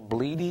were all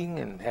bleeding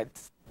and had,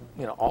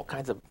 all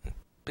kinds of,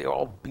 they were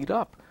all beat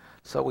up.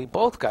 So we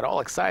both got all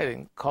excited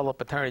and called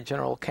up Attorney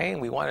General Kane.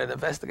 We wanted an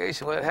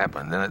investigation what had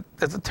happened. Then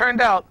as it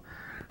turned out,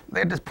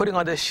 they're just putting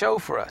on this show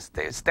for us.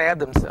 They stabbed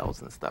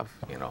themselves and stuff,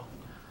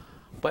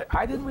 But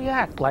I didn't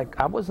react like,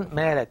 I wasn't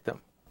mad at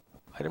them.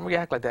 I didn't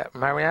react like that.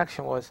 My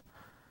reaction was,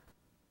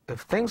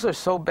 if things are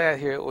so bad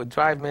here, it would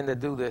drive men to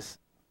do this,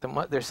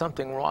 there's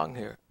something wrong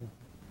here.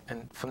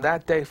 And from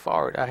that day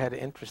forward, I had an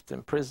interest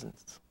in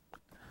prisons.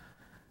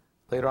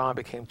 Later on, I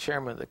became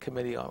chairman of the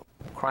Committee on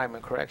Crime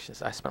and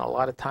Corrections. I spent a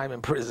lot of time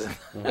in prison.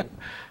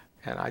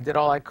 And I did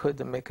all I could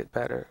to make it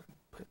better.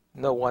 But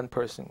no one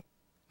person,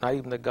 not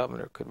even the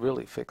governor, could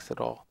really fix it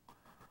all.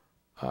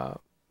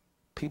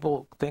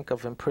 People think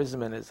of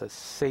imprisonment as a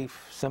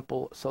safe,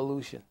 simple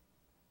solution,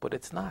 but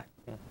it's not.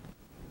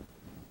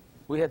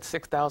 We had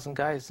 6,000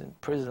 guys in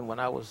prison when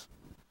I was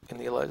in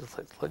the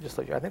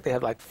legislature. I think they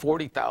have like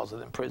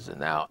 40,000 in prison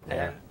now,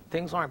 and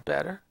things aren't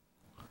better.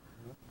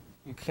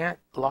 You can't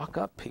lock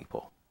up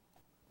people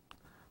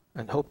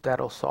and hope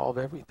that'll solve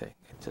everything.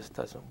 It just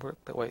doesn't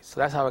work that way. So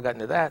that's how I got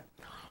into that.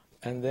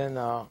 And then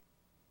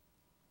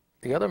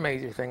the other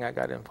major thing I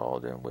got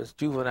involved in was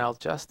juvenile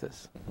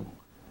justice.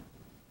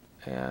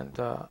 And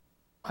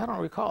I don't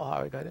recall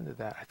how I got into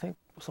that. I think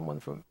someone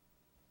from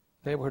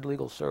Neighborhood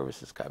Legal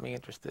Services got me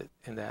interested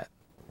in that.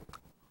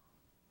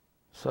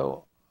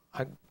 So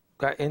I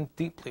got in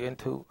deeply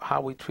into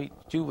how we treat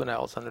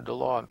juveniles under the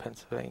law in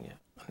Pennsylvania.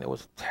 And there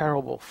was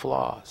terrible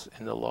flaws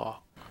in the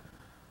law.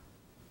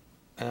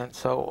 And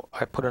so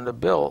I put in a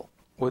bill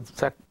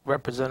with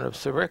Representative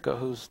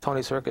Scirica,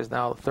 Tony Scirica is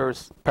now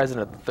the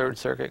president of the Third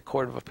Circuit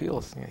Court of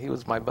Appeals. He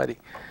was my buddy.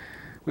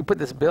 We put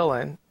this bill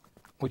in,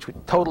 which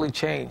would totally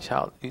change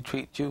how you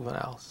treat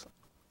juveniles.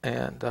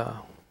 And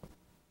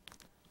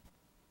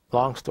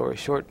long story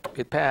short,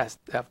 it passed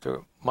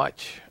after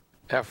much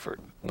effort,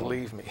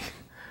 believe me.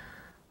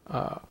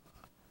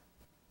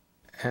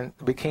 And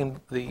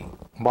became the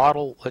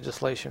model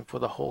legislation for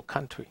the whole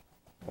country.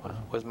 Wow.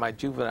 Was my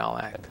Juvenile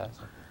Act.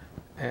 Fantastic.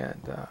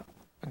 And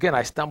again,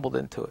 I stumbled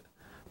into it.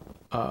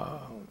 My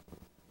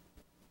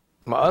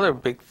other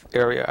big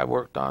area I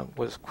worked on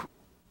was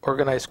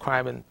organized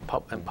crime and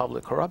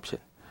public corruption.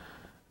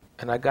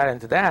 And I got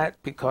into that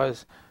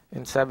because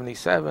in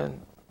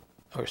 77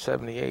 or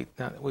 78,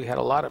 we had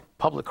a lot of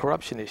public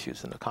corruption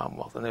issues in the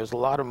Commonwealth, and there was a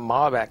lot of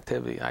mob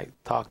activity. I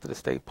talked to the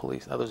state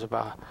police and others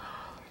about,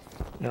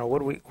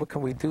 what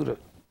can we do to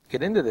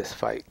get into this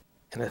fight?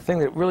 And the thing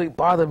that really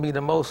bothered me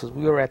the most is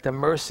we were at the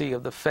mercy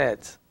of the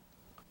feds.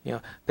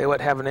 They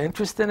would have an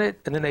interest in it,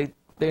 and then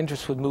the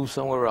interest would move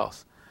somewhere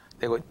else.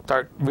 They would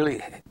start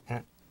really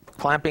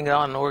clamping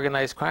on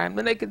organized crime,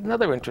 then they get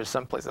another interest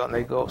someplace else, and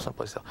they go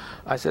someplace else.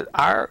 I said,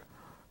 our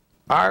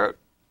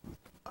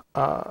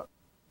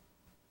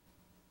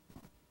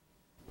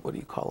what do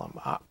you call them?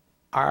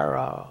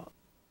 Our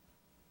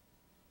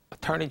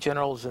attorney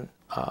generals and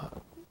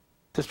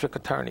district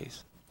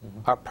attorneys,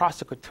 our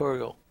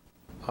prosecutorial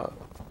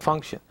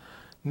function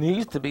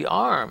needs to be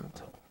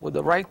armed with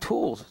the right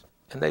tools,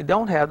 and they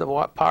don't have the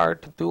power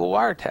to do a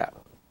wiretap,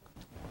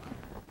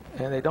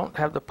 and they don't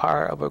have the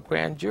power of a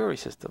grand jury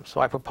system.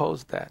 So I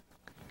proposed that,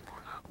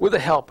 with the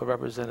help of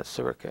Representative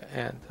Scirica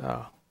and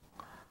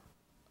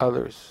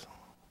others.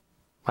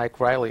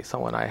 Mike Riley,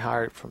 someone I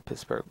hired from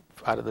Pittsburgh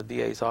out of the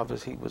DA's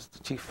office, he was the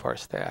chief of our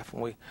staff,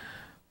 and we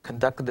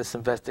conducted this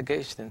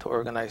investigation into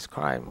organized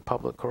crime and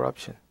public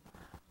corruption.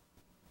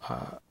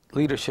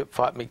 Leadership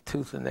fought me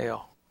tooth and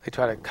nail. They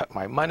tried to cut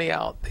my money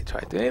out. They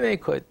tried to do anything they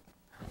could.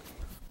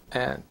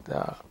 And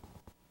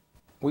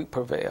we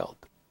prevailed.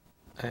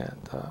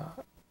 And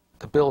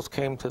the bills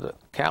came to the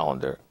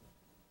calendar,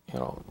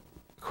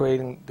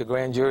 creating the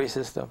grand jury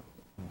system,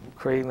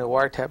 creating the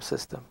wiretap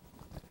system,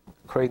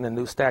 creating the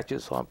new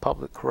statutes on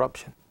public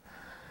corruption.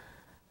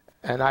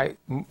 And I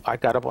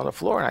got up on the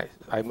floor and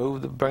I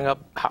moved to bring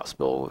up House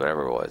Bill,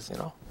 whatever it was,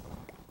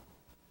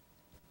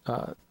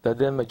 The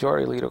then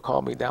majority leader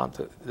called me down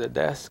to the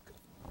desk,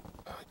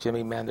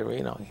 Jimmy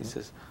Mandarino. He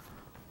says,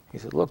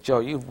 look, Joe,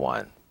 you've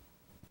won.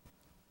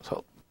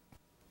 So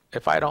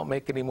if I don't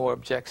make any more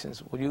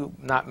objections, will you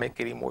not make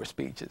any more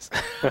speeches?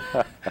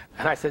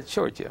 And I said,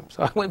 sure, Jim.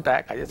 So I went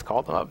back, I just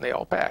called them up, and they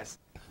all passed.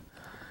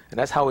 And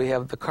that's how we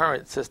have the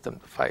current system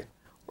to fight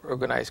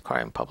organized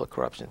crime and public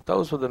corruption.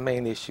 Those were the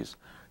main issues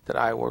that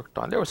I worked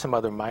on. There were some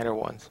other minor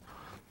ones.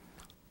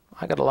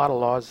 I got a lot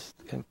of laws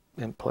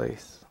in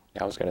place.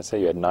 I was going to say,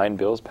 you had 9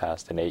 bills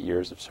passed in 8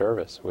 years of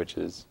service, which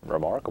is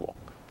remarkable.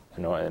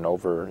 And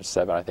over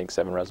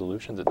 7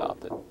 resolutions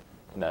adopted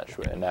in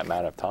that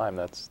amount of time.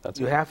 That's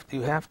you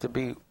have to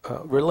be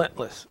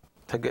relentless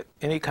to get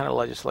any kind of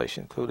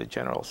legislation through the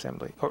General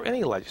Assembly or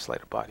any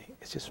legislative body.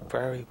 It's just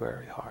very,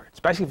 very hard,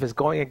 especially if it's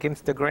going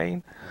against the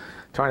grain,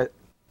 trying to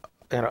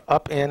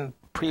upend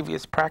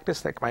previous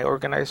practice like my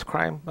organized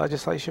crime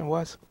legislation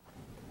was.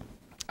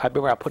 I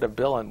remember I put a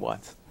bill in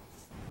once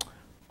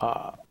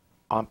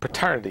on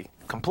paternity,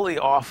 completely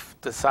off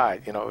the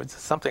side.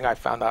 It's something I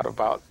found out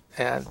about.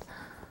 And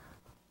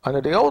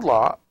under the old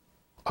law,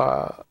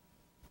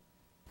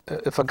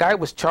 if a guy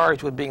was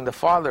charged with being the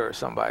father of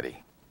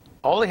somebody,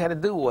 all he had to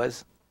do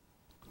was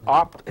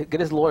get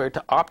his lawyer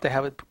to opt to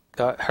have it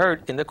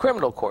heard in the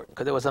criminal court,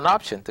 because there was an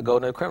option to go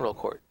to the criminal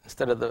court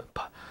instead of the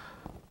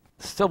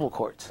civil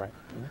courts. Right.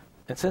 Mm-hmm.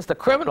 And since the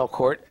criminal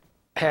court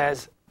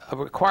has a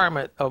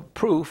requirement of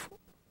proof,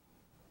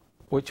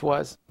 which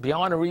was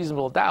beyond a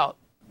reasonable doubt,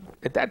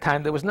 at that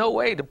time there was no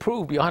way to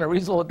prove beyond a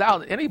reasonable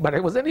doubt that anybody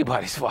was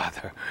anybody's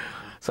father.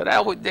 So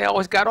they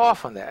always got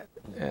off on that.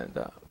 And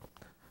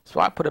so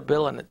I put a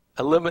bill in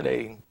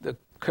eliminating the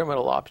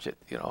criminal option,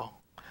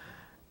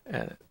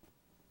 And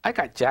I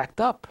got jacked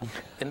up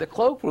in the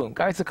cloakroom.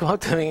 Guys would come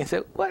up to me and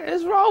say, "What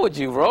is wrong with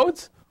you,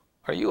 Rhodes?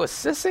 Are you a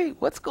sissy?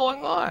 What's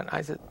going on?"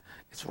 I said,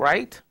 "It's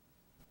right.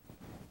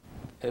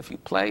 If you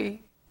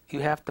play, you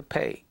have to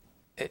pay.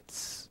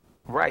 It's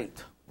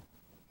right.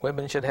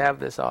 Women should have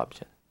this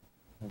option."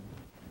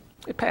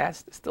 It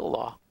passed. It's still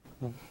law.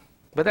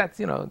 But that's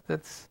the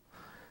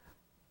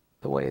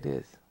way it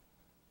is.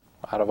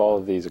 Out of all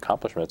of these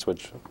accomplishments,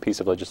 which piece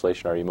of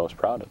legislation are you most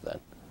proud of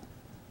then?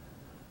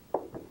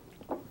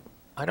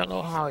 I don't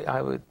know how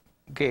I would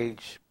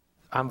gauge.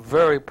 I'm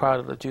very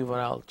proud of the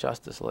juvenile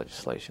justice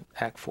legislation,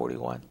 Act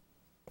 41.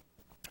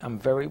 I'm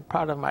very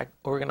proud of my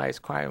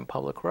organized crime and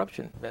public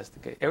corruption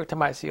investigation. Every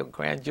time I see a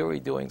grand jury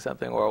doing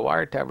something or a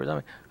wiretap or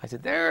something, I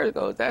said, there it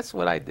goes, that's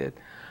what I did.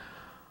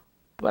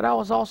 But I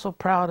was also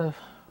proud of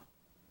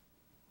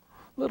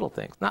little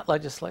things, not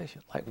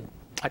legislation. Like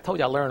I told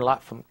you, I learned a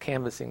lot from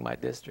canvassing my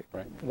district.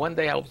 Right. One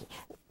day I was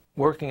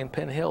working in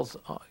Penn Hills,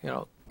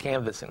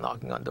 canvassing,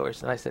 knocking on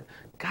doors, and I said,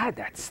 "God,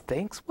 that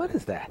stinks. What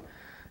is that?"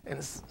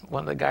 And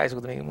one of the guys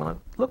with me went,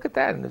 "Look at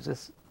that!" And there's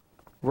this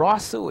raw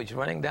sewage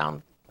running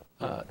down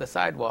the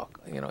sidewalk,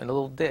 in a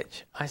little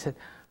ditch. I said,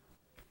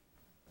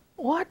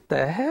 "What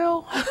the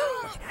hell?"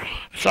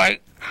 So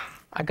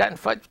I got in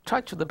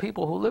touch with the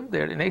people who lived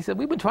there, and they said,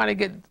 we've been trying to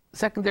get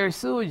secondary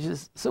sewage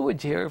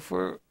here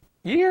for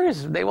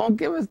years. They won't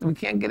give us, we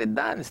can't get it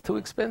done. It's too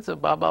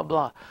expensive, blah, blah,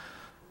 blah.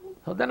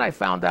 So then I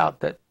found out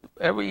that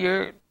every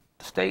year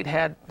the state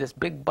had this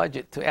big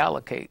budget to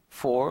allocate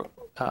for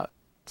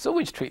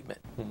sewage treatment.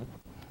 Mm-hmm.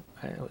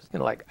 And it was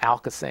like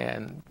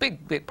Alcosan,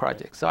 big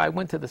projects. So I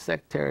went to the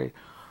secretary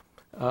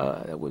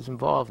that was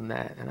involved in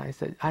that, and I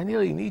said, I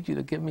really need you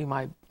to give me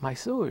my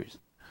sewers.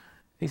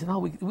 He said, no,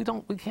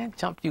 we can't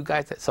jump you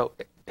guys. So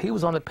he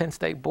was on the Penn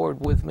State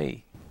board with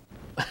me.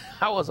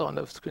 I was on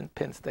the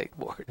Penn State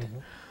board. Mm-hmm.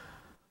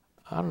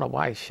 I don't know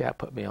why Shap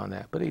put me on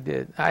that, but he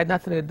did. I had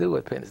nothing to do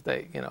with Penn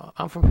State.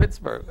 I'm from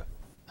Pittsburgh.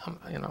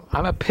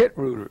 I'm a Pitt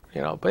rooter.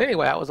 But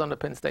anyway, I was on the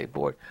Penn State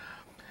board,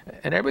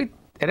 and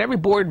at every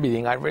board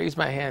meeting, I'd raise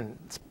my hand,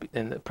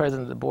 and the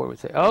president of the board would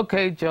say,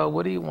 "Okay, Joe,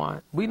 what do you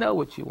want? We know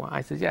what you want."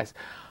 I said, "Yes."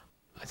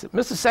 I said,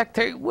 "Mr.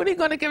 Secretary, when are you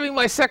going to give me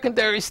my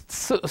secondary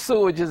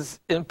sewages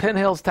in Penn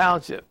Hills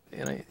Township?"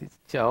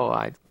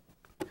 Joe,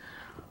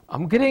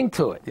 I'm getting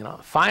to it.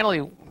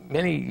 Finally,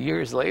 many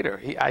years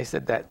later, I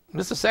said that,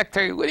 "Mr.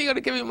 Secretary, when are you going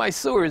to give me my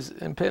sewers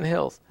in Penn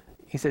Hills?"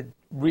 He said,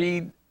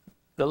 "Read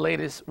the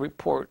latest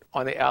report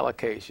on the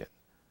allocation."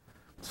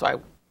 So I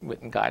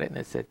went and got it, and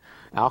it said,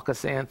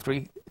 Alcosan,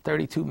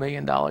 $32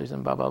 million,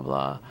 and blah, blah,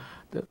 blah.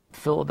 The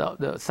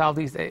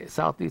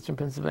Southeastern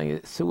Pennsylvania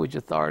Sewage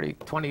Authority,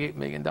 $28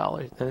 million.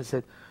 And it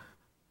said,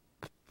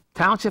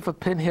 Township of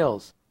Penn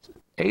Hills,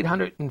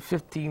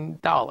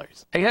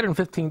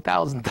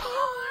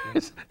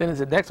 $815,000. Then it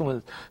said, next one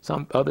was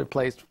some other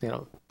place,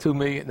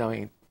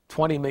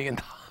 $20 million.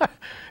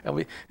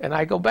 And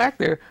I go back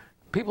there,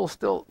 people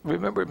still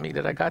remember me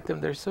that I got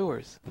them their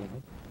sewers. Mm-hmm.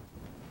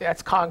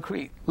 That's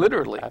concrete,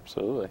 literally.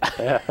 Absolutely.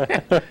 Yeah.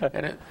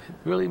 And it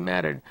really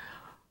mattered.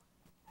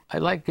 I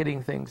like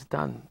getting things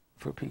done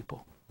for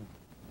people.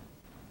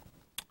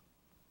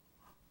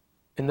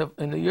 In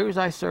the years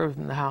I served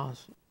in the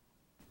House,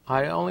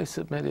 I only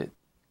submitted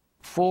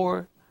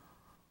 4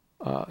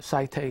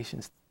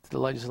 citations to the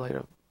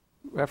Legislative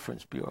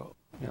Reference Bureau.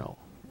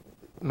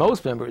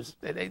 Most members,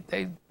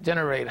 they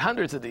generate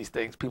hundreds of these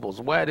things,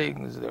 people's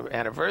weddings, their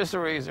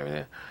anniversaries,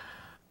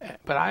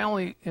 but I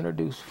only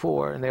introduced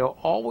 4, and they were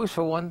always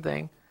for one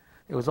thing.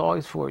 It was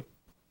always for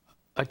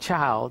a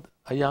child,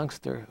 a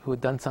youngster who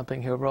had done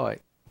something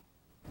heroic.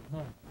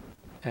 Mm-hmm.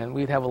 And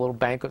we'd have a little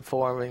banquet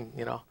for him,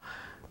 and,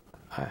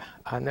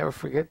 I'll never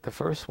forget the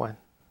first one.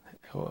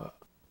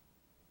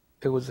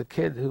 It was a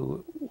kid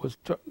who was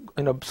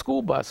in a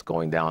school bus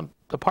going down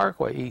the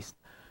Parkway East,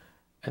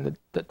 and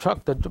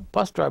the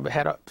bus driver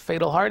had a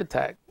fatal heart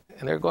attack,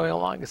 and they're going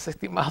along at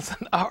 60 miles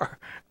an hour.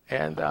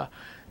 And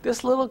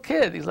this little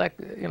kid, he's like,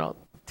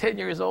 10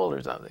 years old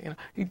or something,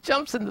 he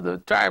jumps into the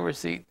driver's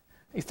seat,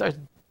 he starts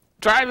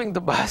driving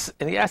the bus,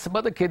 and he asks some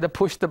other kid to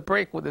push the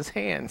brake with his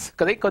hands,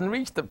 because they couldn't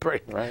reach the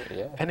brake. Right,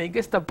 yeah. And he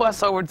gets the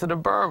bus over to the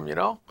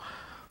berm,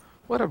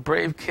 What a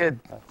brave kid.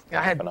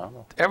 I had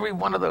phenomenal. Every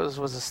one of those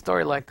was a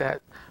story like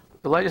that.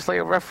 The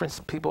Legislative Reference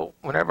people,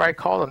 whenever I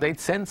called them, they'd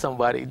send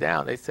somebody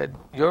down. They said,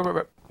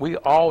 we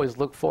always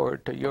look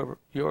forward to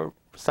your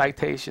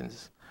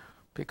citations,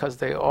 because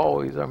they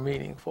always are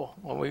meaningful.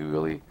 When we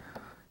really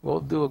will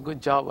do a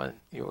good job on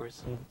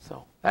yours. Mm-hmm.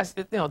 So that's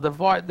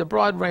the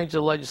broad range of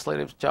the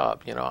legislative's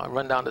job. I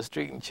run down the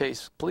street and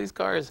chase police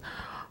cars.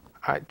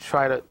 I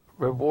try to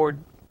reward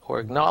or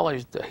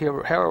acknowledge the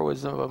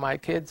heroism of my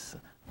kids.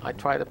 I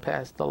try to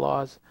pass the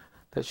laws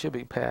that should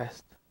be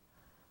passed.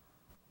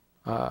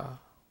 I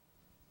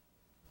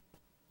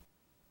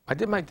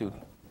did my duty.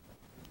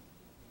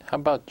 How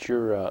about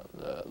your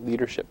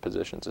leadership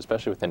positions,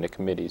 especially within the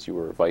committees? You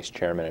were vice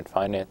chairman in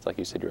finance, like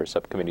you said, you were a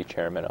subcommittee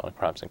chairman on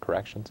crimes and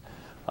corrections.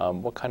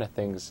 What kind of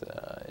things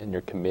in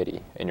your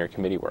committee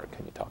work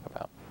can you talk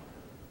about?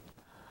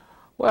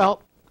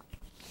 Well,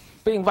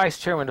 being vice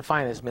chairman of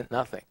finance meant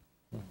nothing,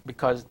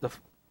 because the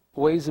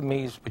Ways and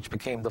Means, which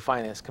became the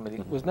finance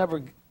committee, was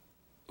never,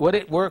 what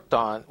it worked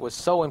on was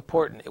so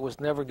important, it was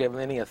never given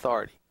any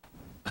authority.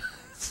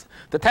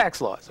 The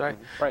tax laws, right?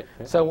 Right.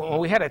 Yeah. So when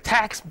we had a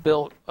tax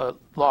bill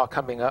law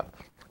coming up,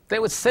 they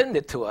would send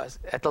it to us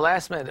at the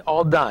last minute,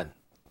 all done,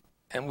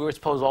 and we were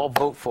supposed to all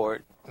vote for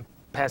it, and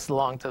pass it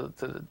along to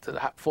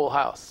the full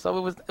House.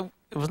 So it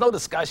was no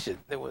discussion.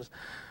 It was,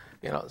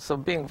 So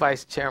being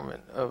vice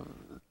chairman of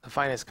the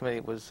finance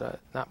committee was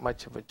not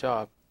much of a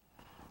job.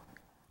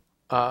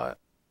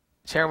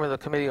 Chairman of the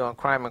committee on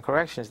crime and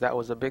corrections, that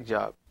was a big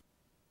job.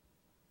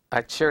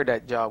 I shared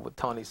that job with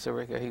Tony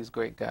Scirica. He's a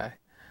great guy.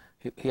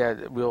 He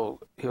had a real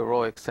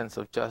heroic sense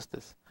of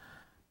justice,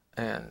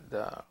 and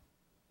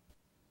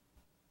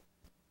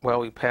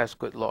we passed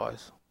good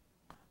laws.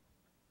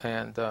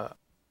 And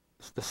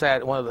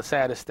one of the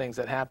saddest things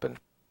that happened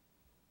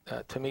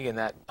to me in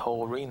that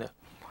whole arena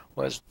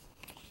was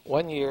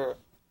one year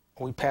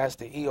we passed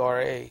the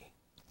ERA,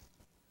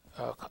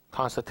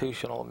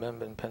 constitutional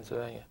amendment in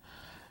Pennsylvania,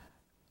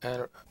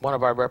 and one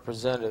of our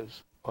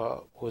representatives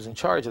was in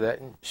charge of that,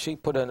 and she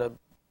put in a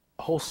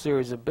whole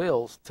series of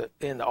bills to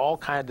end all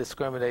kind of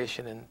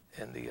discrimination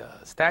in the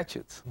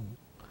statutes. Mm-hmm.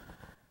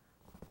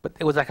 But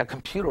it was like a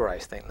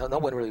computerized thing. No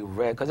one really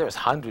read, because there was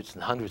hundreds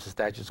and hundreds of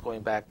statutes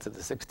going back to the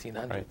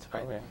 1600s, right?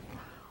 Oh, yeah.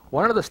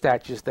 One of the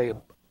statutes they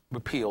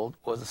repealed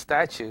was a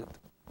statute,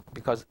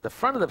 because the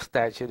front of the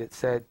statute, it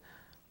said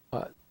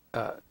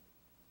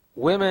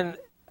women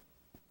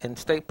in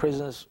state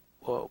prisons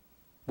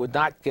would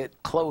not get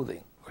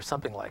clothing or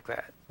something like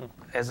that,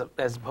 as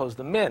opposed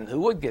to men who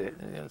would get it.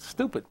 You know,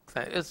 stupid.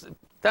 It's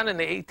done in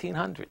the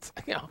 1800s,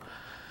 you know.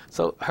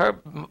 So her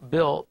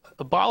bill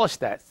abolished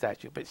that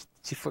statute, but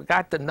she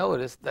forgot to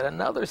notice that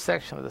another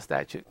section of the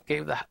statute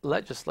gave the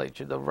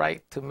legislature the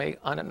right to make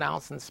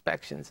unannounced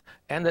inspections,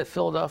 and the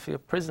Philadelphia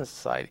Prison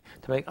Society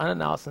to make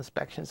unannounced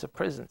inspections of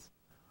prisons.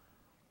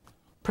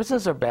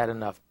 Prisons are bad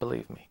enough,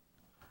 believe me.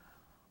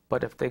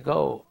 But if they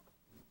go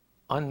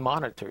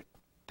unmonitored,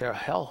 they're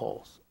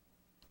hellholes.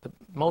 The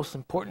most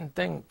important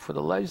thing for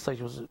the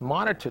legislature was to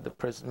monitor the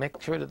prison,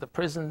 make sure that the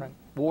prison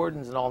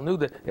wardens and all knew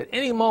that at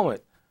any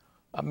moment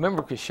a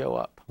member could show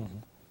up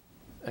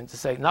and to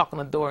say, knock on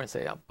the door and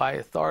say, by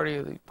authority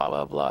of the blah,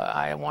 blah, blah,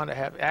 I want to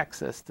have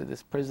access to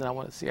this prison. I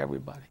want to see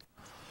everybody.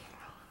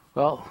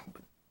 Well,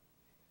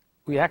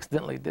 we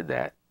accidentally did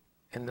that,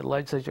 and the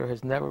legislature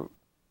has never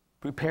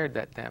repaired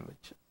that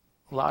damage.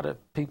 A lot of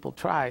people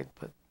tried,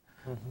 but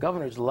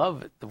governors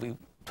love it that we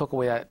took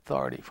away that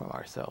authority from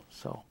ourselves.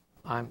 So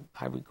I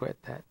regret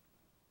that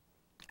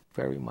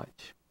very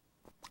much.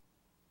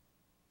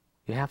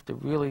 You have to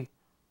really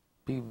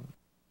be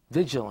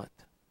vigilant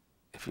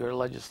if you're a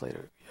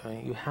legislator. I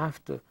mean, you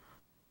have to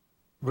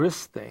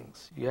risk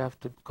things. You have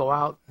to go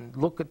out and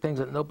look at things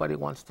that nobody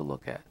wants to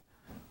look at.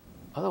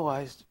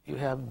 Otherwise, you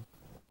have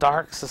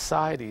dark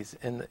societies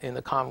in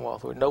the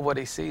Commonwealth where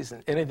nobody sees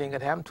and anything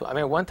could happen to it. I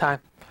mean, one time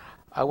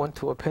I went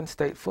to a Penn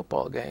State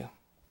football game.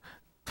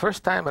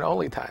 First time and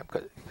only time,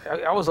 because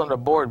I was on the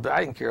board, but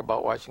I didn't care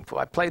about watching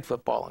football. I played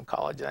football in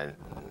college. I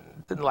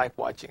didn't like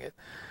watching it.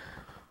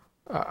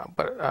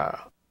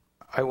 But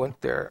I went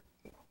there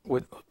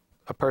with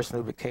a person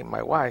who became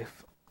my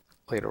wife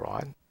later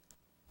on,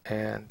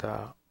 and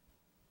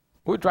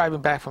we were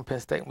driving back from Penn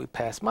State, and we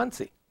passed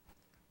Muncie,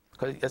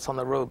 because it's on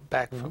the road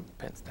back from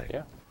Penn State.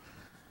 Yeah.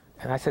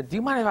 And I said, do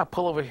you mind if I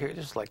pull over here?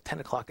 This was like 10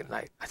 o'clock at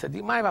night. I said, do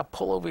you mind if I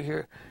pull over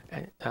here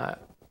and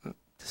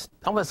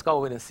let's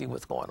go in and see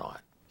what's going on?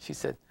 She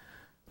said,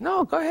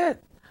 no, go ahead.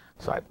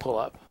 So I pull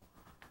up,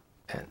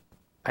 and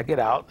I get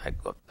out.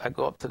 I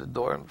go up to the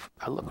door, and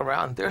I look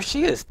around. There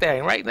she is,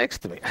 standing right next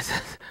to me.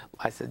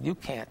 I said, you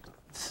can't.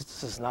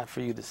 This is not for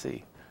you to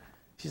see.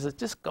 She said,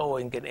 just go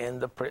and get in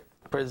the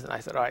prison. I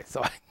said, all right.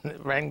 So I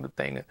rang the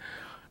thing. And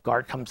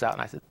guard comes out,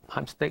 and I said,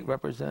 I'm State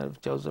Representative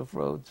Joseph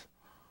Rhodes.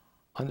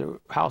 Under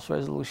House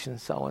Resolution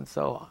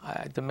so-and-so,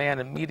 I demand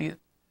immediate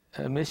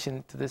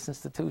admission to this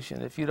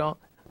institution. If you don't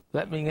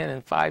let me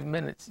in 5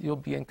 minutes, you'll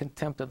be in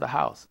contempt of the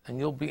House, and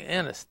you'll be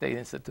in a state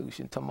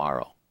institution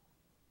tomorrow.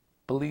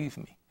 Believe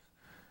me.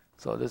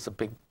 So there's a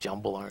big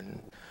jumble, and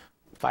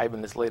 5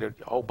 minutes later,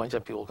 a whole bunch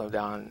of people come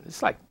down, and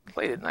it's like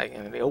late at night,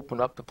 and they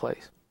open up the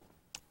place.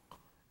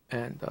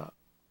 And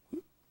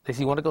they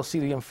said, you want to go see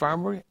the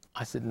infirmary?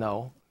 I said,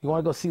 no. You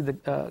want to go see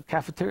the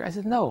cafeteria? I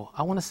said, no.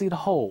 I want to see the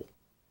whole.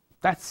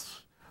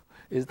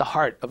 Is the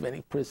heart of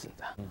any prison,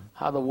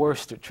 how the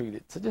worst are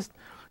treated. So just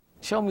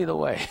show me the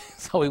way.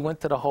 So we went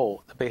to the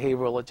whole, the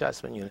behavioral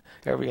adjustment unit.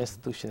 Every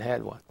institution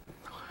had one.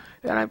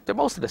 And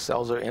most of the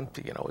cells are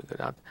empty, you know. We go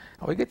down,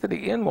 and we get to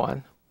the end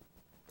one,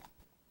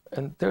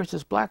 and there's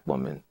this black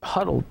woman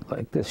huddled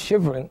like this,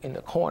 shivering in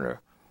the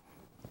corner,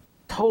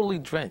 totally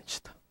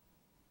drenched.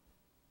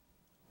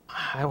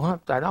 I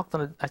knocked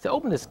on it. I said,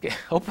 open this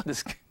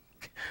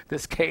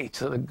cage.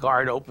 So the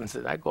guard opens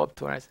it. I go up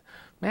to her and I said,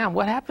 ma'am,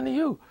 what happened to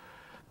you?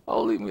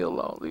 Oh, leave me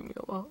alone, leave me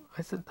alone.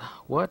 I said,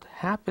 what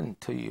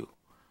happened to you?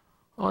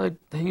 Oh,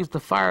 they used the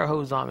fire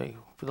hose on me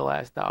for the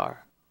last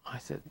hour. I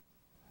said,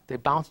 they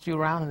bounced you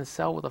around in the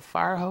cell with a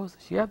fire hose?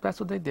 Yeah, that's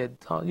what they did.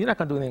 Oh, you're not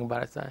going to do anything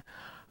about it, son.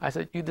 I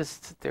said, you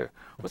just sit there.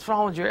 What's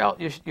wrong with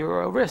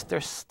your wrist?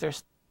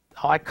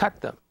 I cut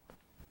them.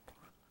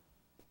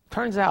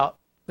 Turns out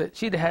that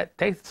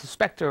they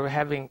suspect her of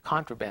having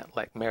contraband,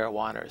 like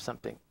marijuana or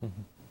something,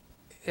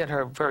 in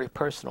her very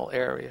personal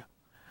area.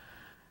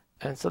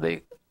 And so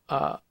they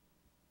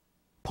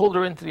pulled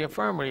her into the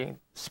infirmary and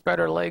spread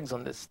her legs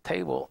on this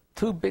table,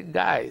 two big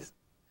guys,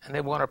 and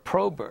they want to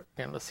probe her,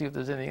 to see if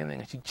there's anything.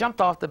 And she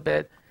jumped off the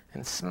bed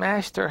and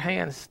smashed her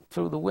hands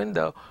through the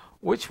window,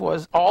 which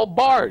was all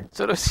barred,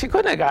 so that she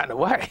couldn't have gotten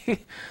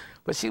away.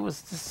 But she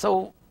was just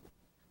so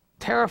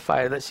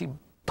terrified that she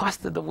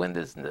busted the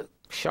windows and the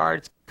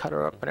shards cut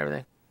her up and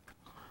everything.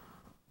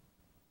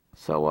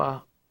 So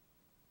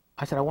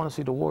I said, I want to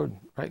see the warden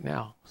right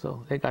now.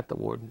 So they got the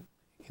warden.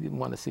 He didn't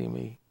want to see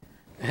me.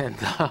 And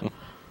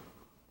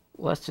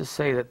let's just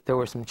say that there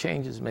were some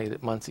changes made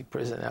at Muncie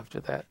Prison after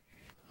that.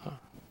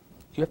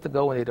 You have to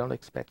go when they don't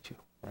expect you.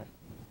 Right.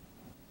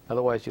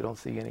 Otherwise, you don't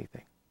see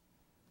anything.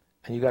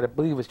 And you got to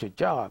believe it's your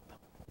job.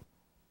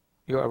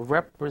 You're a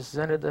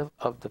representative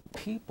of the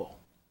people,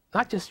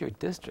 not just your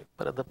district,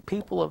 but of the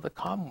people of the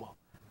Commonwealth.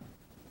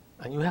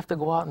 And you have to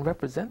go out and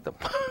represent them.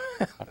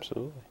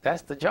 Absolutely.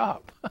 That's the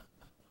job.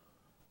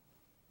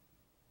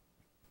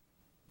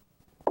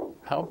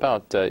 How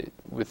about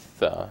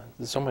with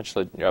so much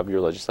of your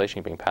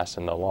legislation being passed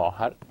into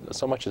law?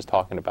 So much is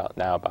talking about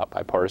now about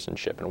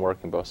bipartisanship and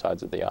working both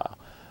sides of the aisle.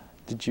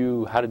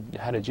 How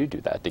did you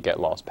do that to get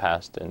laws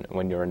passed and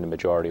when you're in the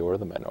majority or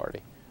the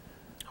minority?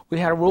 We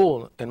had a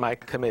rule in my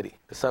committee,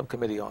 the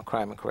subcommittee on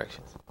crime and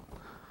corrections.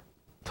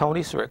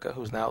 Tony Scirica,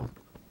 who's now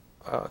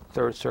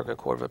Third Circuit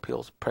Court of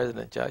Appeals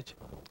president judge,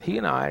 he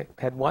and I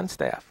had one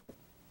staff.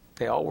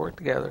 They all worked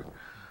together.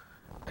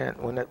 And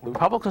when the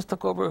Republicans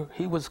took over,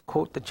 he was,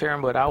 quote, the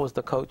chairman, but I was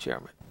the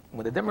co-chairman.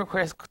 When the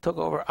Democrats took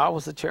over, I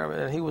was the chairman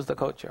and he was the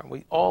co-chairman.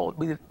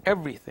 We did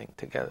everything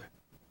together.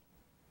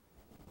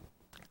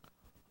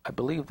 I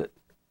believe that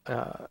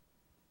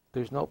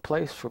there's no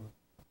place for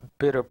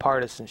bitter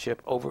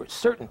partisanship over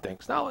certain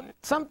things. Now,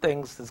 some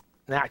things is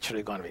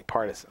naturally going to be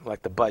partisan,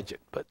 like the budget.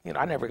 But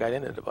I never got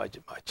into the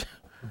budget much.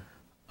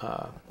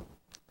 I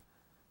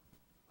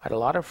had a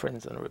lot of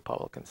friends on the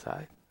Republican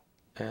side,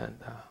 and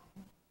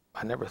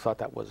I never thought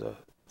that was a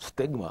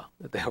stigma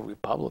that they were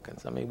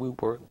Republicans. I mean, we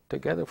worked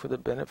together for the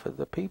benefit of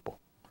the people.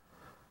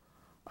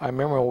 I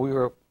remember when we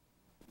were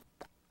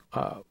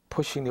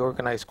pushing the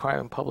organized crime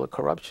and public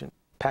corruption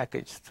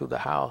package through the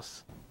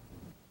House,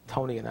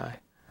 Tony and I.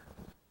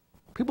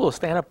 People will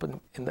stand up in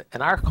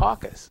our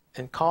caucus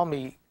and call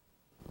me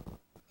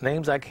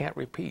names I can't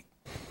repeat,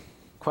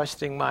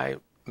 questioning my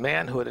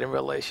manhood in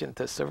relation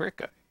to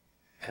Scirica.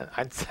 And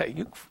I'd say,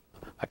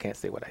 I can't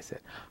say what I said.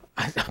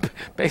 I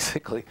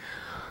basically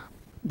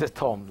just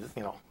told them,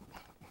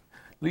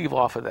 leave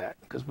off of that,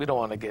 because we don't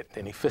want to get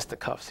any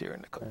fisticuffs here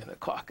in the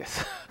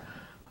caucus.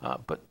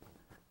 But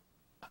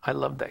I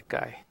love that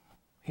guy.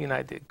 He and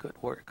I did good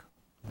work.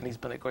 And he's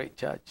been a great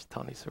judge,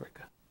 Tony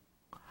Scirica.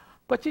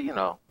 But you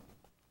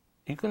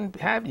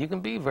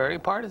can be very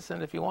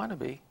partisan if you want to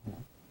be,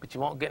 but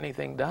you won't get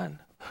anything done.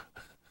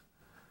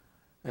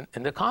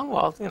 And the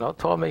Commonwealth,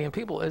 12 million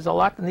people, there's a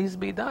lot that needs to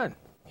be done.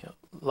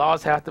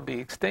 Laws have to be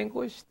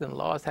extinguished, and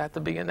laws have to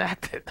be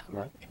enacted.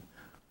 Right.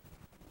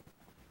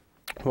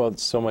 Well,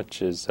 so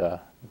much is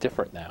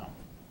different now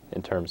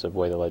in terms of the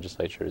way the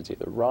legislature is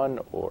either run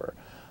or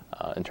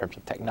in terms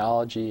of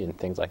technology and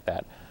things like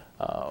that.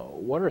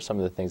 What are some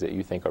of the things that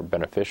you think are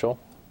beneficial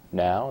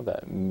now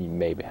that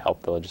maybe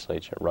help the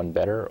legislature run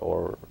better,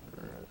 or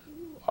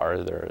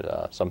are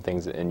there some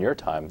things in your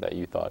time that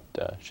you thought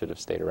should have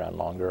stayed around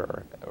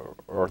longer,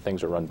 or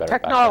things are run better?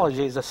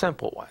 Technology is a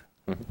simple one.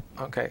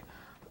 Mm-hmm. Okay.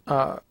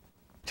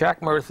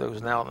 Jack Murtha,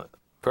 who's now a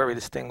very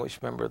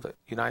distinguished member of the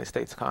United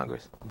States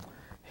Congress,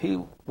 he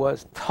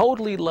was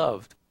totally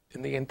loved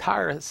in the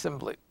entire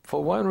assembly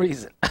for one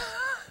reason.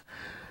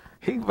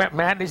 He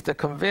managed to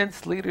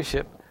convince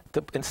leadership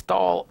to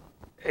install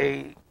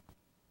a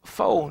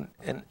phone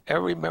in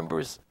every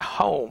member's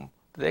home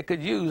that they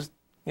could use,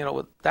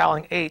 with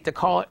dialing 8 to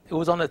call it. It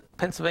was on the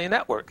Pennsylvania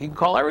network. You can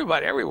call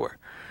everybody everywhere.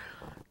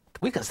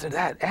 We consider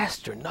that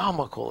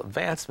astronomical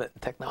advancement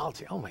in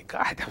technology. Oh my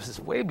God, that was just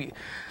way beyond.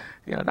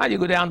 Now you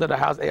go down to the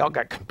house, they all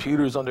got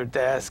computers on their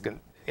desk, and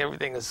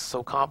everything is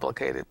so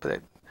complicated.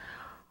 But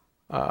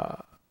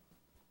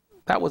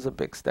that was a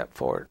big step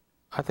forward.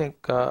 I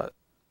think the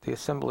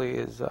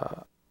Assembly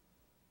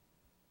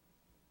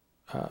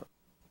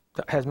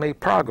has made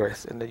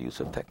progress in the use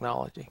of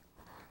technology.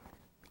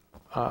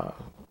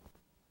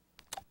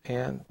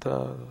 And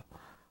there'll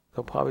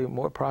probably be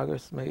more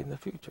progress made in the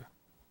future.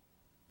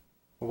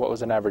 What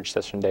was an average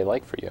session day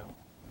like for you,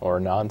 or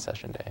a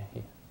non-session day,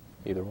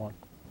 either one?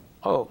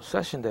 Oh,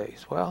 session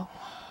days. Well,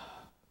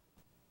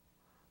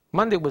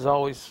 Monday was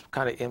always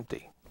kind of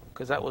empty,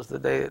 because that was the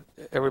day that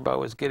everybody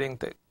was getting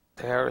to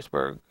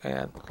Harrisburg,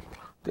 and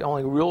the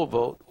only real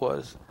vote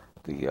was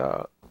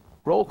the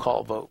roll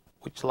call vote,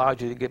 which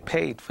allowed you to get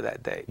paid for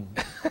that day.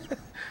 Mm-hmm.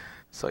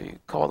 So you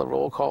call the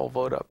roll call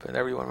vote up, and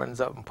everyone runs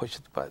up and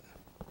pushes the button.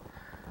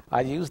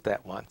 I used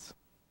that once.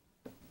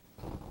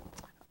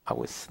 I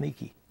was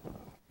sneaky,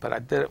 but I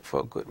did it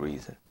for a good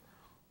reason.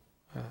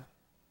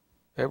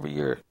 Every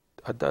year,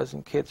 a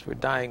dozen kids were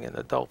dying in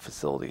adult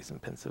facilities in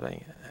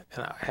Pennsylvania,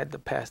 and I had to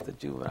pass the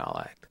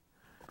Juvenile Act.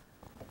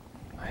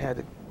 I had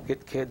to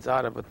get kids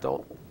out of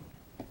adult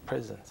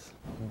prisons.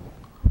 Mm-hmm.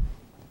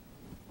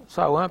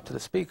 So I went up to the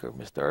speaker,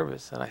 Mr.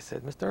 Irvis, and I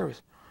said, Mr.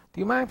 Irvis, do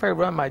you mind if I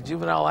run my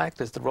Juvenile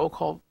Act as the roll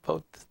call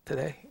vote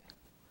today?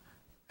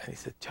 And he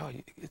said, Joe,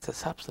 it's a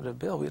substantive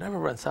bill. We never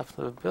run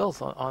substantive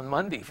bills on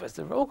Monday for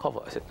the roll call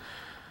vote. I said,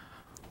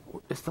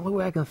 it's the only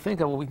way I can think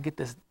of where we can get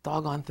this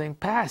doggone thing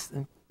passed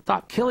and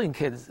stop killing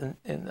kids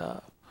in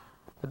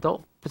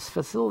adult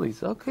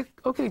facilities.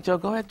 Okay, Joe,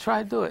 go ahead,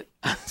 try to do it.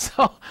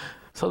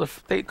 So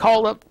they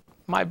called up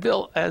my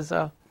bill as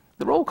the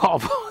roll call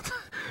vote.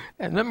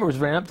 And members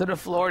ran up to the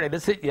floor, and they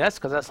just hit yes,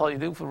 because that's all you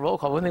do for roll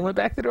call, when they went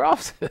back to their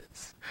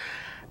offices.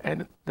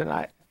 And then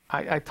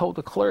I told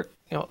the clerk,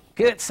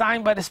 get it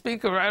signed by the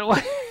speaker right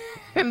away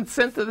and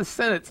sent to the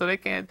Senate so they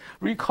can't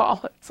recall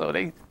it. So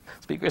the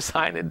speaker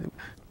signed it,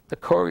 the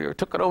courier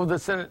took it over to the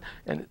Senate.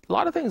 And a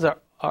lot of things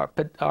are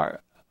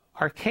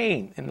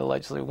arcane in the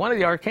legislature. One of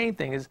the arcane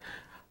things is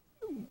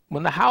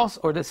when the House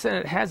or the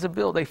Senate has a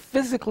bill, they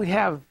physically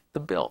have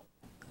the bill,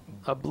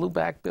 a blue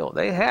back bill.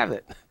 They have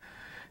it.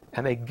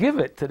 and they give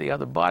it to the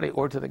other body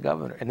or to the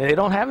governor, and they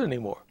don't have it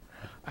anymore.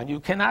 And you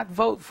cannot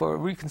vote for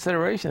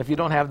reconsideration if you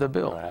don't have the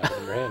bill.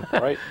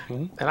 Right.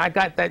 And I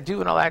got that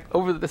Juvenile Act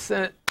over to the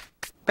Senate.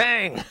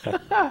 Bang!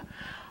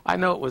 I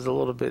know it was a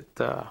little bit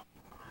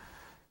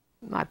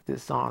not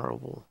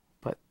dishonorable,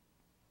 but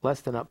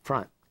less than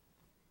upfront.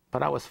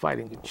 But I was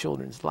fighting for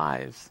children's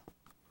lives,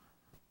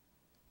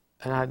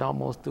 and I'd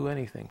almost do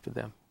anything for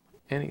them,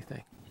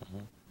 anything.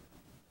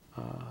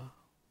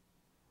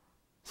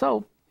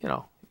 So, you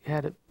know,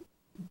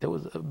 there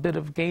was a bit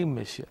of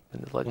gamemanship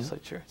in the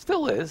legislature.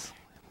 Still is.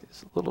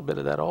 There's a little bit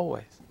of that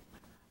always.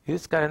 You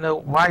just got to know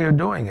why you're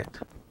doing it.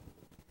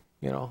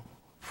 You know,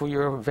 for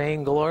your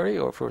vainglory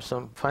or for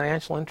some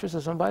financial interest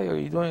of somebody, or are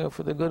you doing it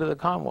for the good of the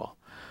Commonwealth?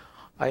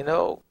 I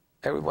know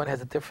everyone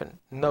has a different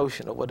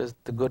notion of what is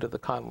the good of the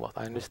Commonwealth.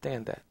 I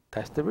understand that.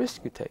 That's the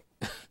risk you take.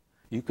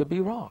 You could be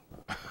wrong.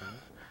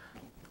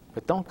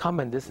 But don't come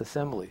in this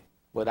assembly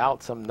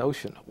without some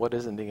notion of what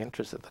is in the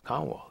interest of the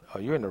Commonwealth. Oh,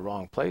 you're in the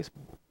wrong place,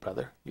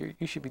 brother.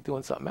 You should be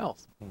doing something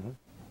else.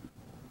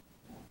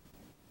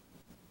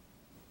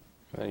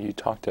 You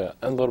talked a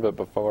little bit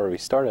before we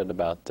started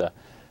about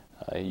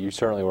you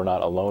certainly were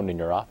not alone in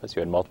your office. You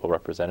had multiple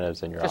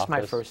representatives in your office. Just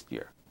my first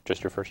year.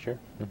 Just your first year?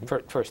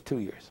 First 2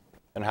 years.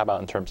 And how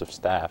about in terms of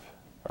staff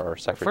or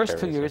secretaries? The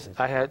first 2 years,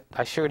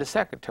 I shared a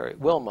secretary,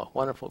 Wilma,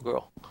 wonderful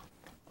girl,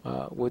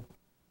 with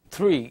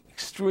 3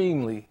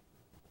 extremely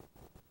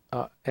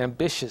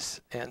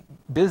ambitious and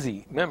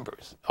busy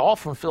members, all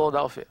from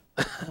Philadelphia,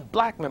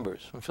 black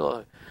members from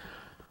Philadelphia.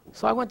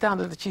 So I went down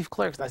to the chief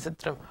clerks and I said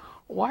to them,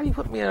 why do you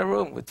put me in a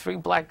room with 3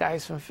 black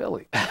guys from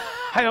Philly?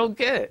 I don't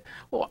get it.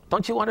 Well,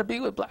 don't you want to be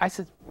with black? I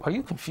said, are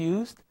you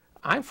confused?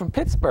 I'm from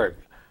Pittsburgh.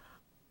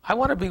 I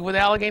want to be with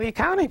Allegheny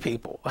County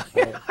people.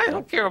 I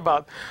don't care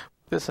about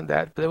this and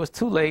that. But it was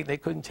too late. They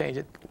couldn't change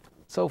it.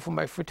 So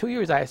for 2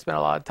 years, I spent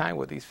a lot of time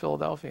with these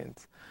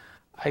Philadelphians.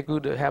 I grew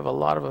to have a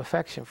lot of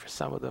affection for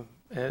some of them.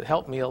 And it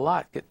helped me a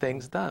lot get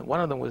things done.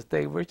 One of them was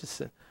Dave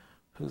Richardson,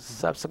 who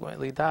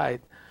subsequently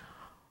died.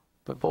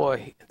 But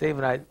boy, Dave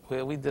and I,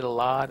 we did a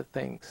lot of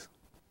things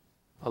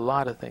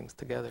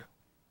together.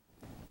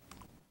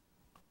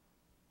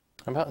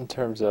 How about in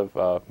terms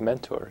of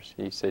mentors?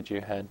 You said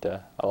you had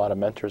a lot of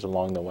mentors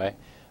along the way.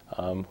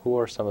 Who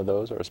are some of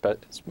those, or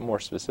more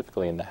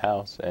specifically in the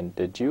House? And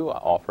did you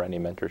offer any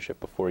mentorship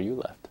before you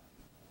left?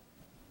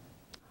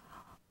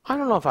 I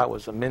don't know if I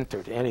was a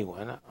mentor to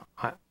anyone.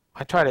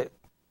 I try to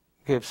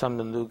give some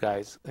of the new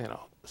guys, you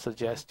know,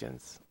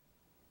 suggestions.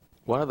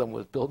 One of them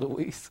was Bill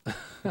DeWeese,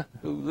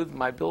 who lived in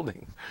my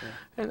building.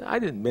 Yeah. And I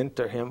didn't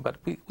mentor him, but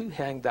we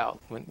hanged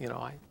out. When, you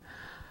know,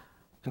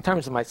 in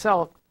terms of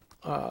myself,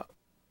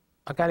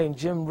 a guy named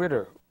Jim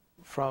Ritter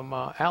from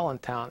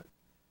Allentown,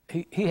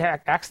 he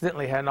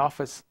accidentally had an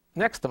office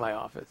next to my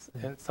office.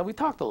 And so we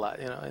talked a lot,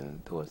 you know,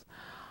 and there was,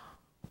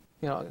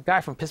 you know, a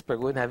guy from Pittsburgh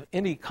wouldn't have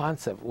any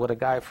concept of what a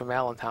guy from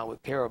Allentown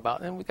would care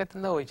about, and we got to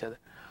know each other.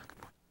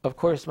 Of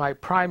course, my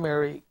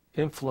primary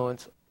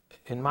influence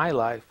in my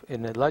life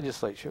in the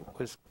legislature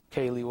was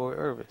Leroy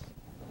Irvis.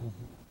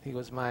 He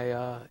was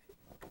my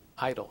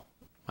idol,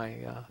 my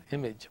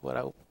image, what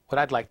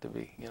I'd like to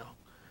be, you know.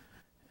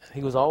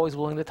 He was always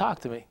willing to talk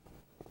to me.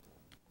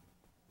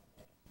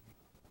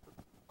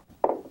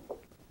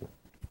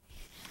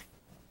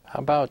 How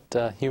about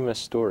humorous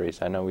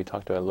stories? I know we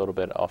talked a little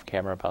bit off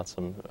camera about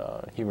some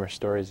humorous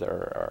stories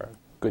or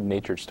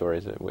good-natured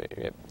stories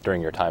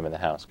during your time in the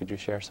House. Could you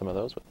share some of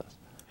those with us?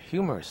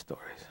 Humorous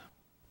stories.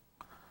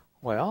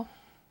 Well,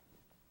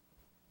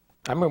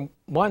 I remember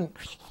one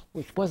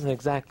which wasn't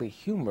exactly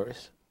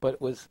humorous, but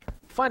it was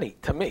funny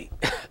to me.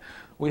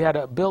 We had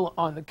a bill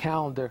on the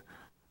calendar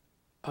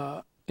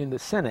in the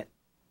Senate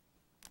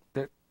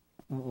that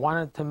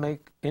wanted to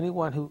make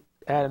anyone who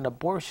had an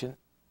abortion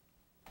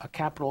a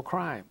capital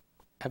crime,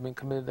 having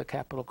committed a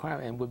capital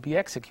crime, and would be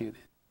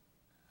executed.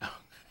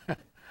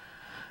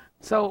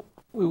 So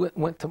we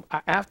went to,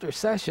 after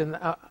session,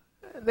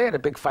 they had a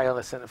big fight on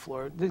the Senate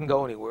floor. It didn't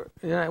go anywhere.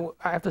 And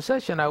after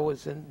session, I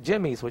was in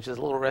Jimmy's, which is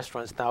a little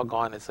restaurant. It's now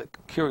gone. It's a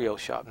curio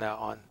shop now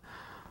on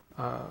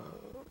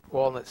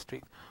Walnut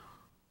Street.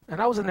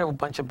 And I was in there with a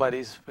bunch of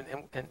buddies,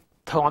 and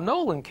Tom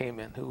Nolan came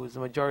in, who was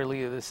the majority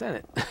leader of the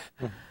Senate.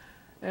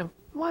 And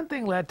one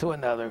thing led to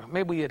another.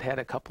 Maybe we had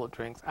a couple of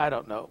drinks. I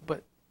don't know.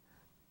 But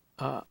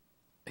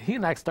he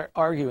and I start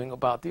arguing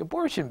about the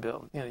abortion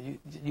bill. You know,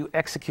 you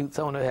execute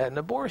someone who had an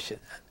abortion.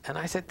 And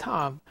I said,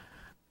 Tom,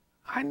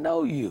 I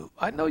know you.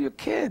 I know your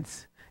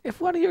kids. If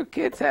one of your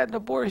kids had an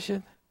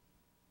abortion,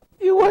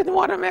 you wouldn't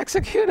want him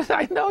executed.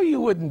 I know you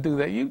wouldn't do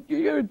that.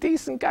 You're a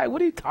decent guy.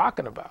 What are you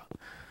talking about?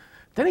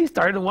 Then he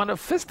started to want to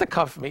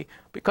fisticuff me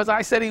because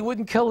I said he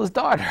wouldn't kill his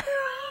daughter.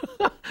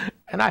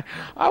 And I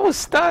was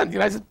stunned. You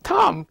know, I said,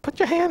 Tom, put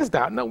your hands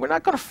down. No, we're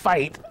not going to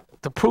fight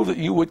to prove that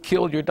you would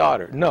kill your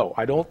daughter. No,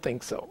 I don't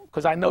think so,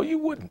 because I know you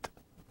wouldn't.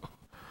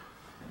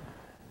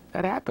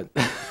 That happened.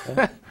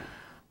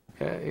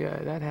 Yeah,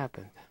 that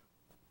happened.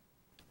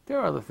 There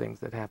are other things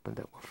that happened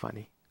that were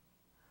funny.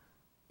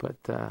 But,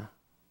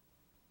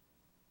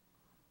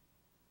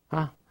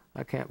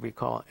 I can't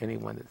recall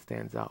anyone that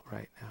stands out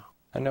right now.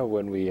 I know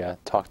when we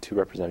talked to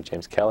Representative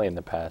James Kelly in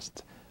the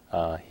past,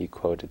 he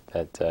quoted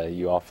that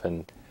you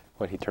often,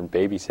 when he turned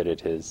babysitted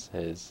his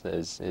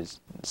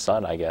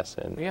son, I guess,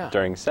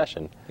 during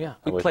session. Yeah,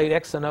 we played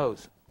X and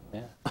O's.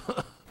 Yeah,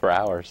 for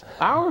hours.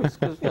 Hours,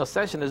 because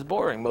session is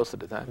boring most of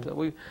the time.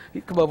 So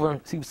he'd come over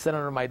and he would sit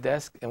under my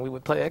desk, and we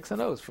would play X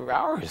and O's for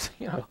hours.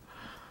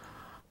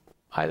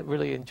 I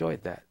really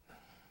enjoyed that.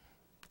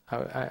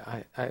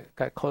 I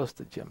got close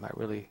to Jim. I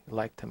really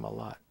liked him a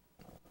lot.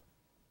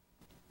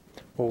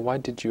 Well, why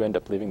did you end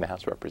up leaving the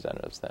House of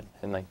Representatives then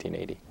in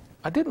 1980?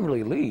 I didn't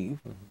really leave.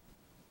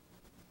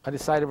 I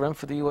decided to run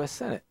for the U.S.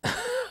 Senate.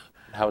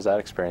 How was that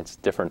experience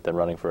different than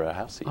running for a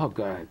House seat? Oh,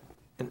 God.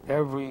 In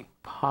every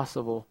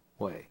possible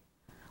way.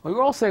 We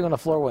were all sitting on the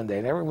floor one day,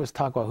 and everyone was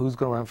talking about who's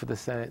going to run for the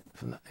Senate,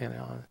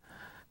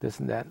 this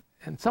and that.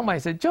 And somebody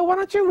said, Joe, why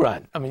don't you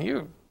run? I mean,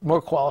 you're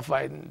more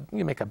qualified, and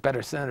you make a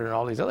better senator than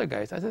all these other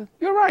guys. I said,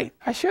 you're right.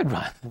 I should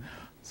run.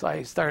 So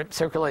I started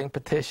circulating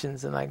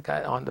petitions, and I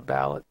got on the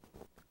ballot.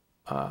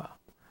 I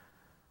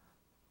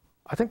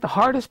think the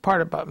hardest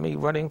part about me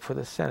running for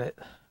the Senate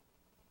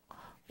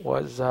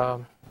was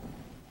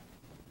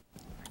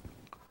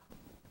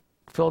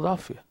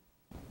Philadelphia.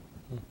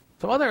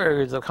 Some other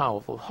areas of the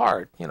Commonwealth was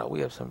hard. We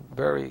have some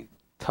very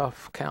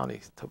tough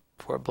counties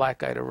for a black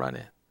guy to run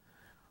in.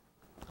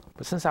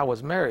 But since I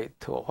was married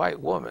to a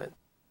white woman,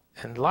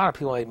 and a lot of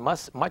people made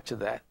much of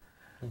that,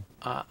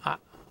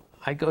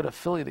 I go to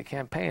Philly to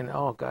campaign.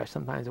 Oh gosh,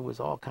 sometimes it was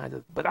all kinds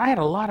of. But I had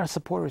a lot of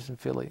supporters in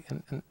Philly,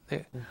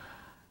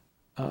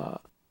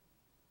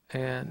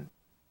 and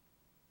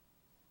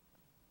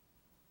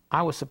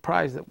I was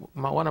surprised that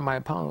one of my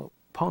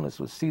opponents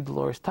was C.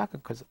 Dolores Tucker,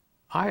 because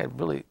I had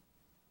really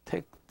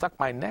stuck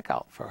my neck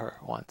out for her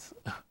once,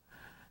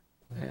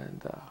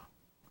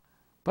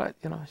 but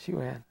she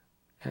ran,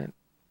 and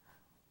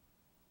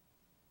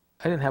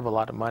I didn't have a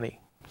lot of money,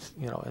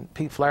 and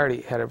Pete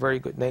Flaherty had a very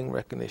good name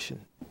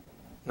recognition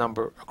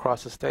number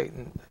across the state.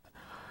 And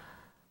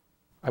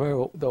I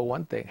remember, though,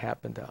 one thing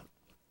happened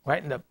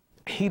right in the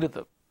heat of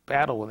the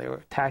battle when they were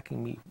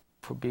attacking me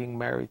for being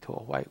married to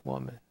a white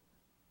woman,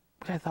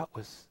 which I thought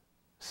was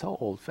so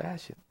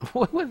old-fashioned.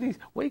 What are these?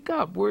 Wake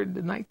up! We're in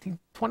the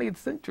 20th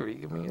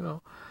century. I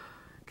mean,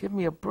 give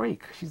me a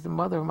break. She's the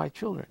mother of my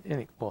children.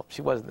 Well,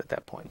 she wasn't at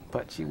that point,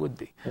 but she would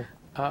be.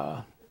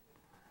 I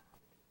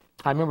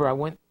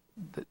remember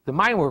the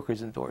mine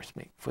workers endorsed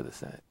me for the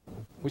Senate,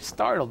 which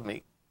startled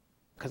me,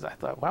 because I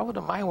thought, why would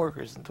the mine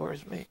workers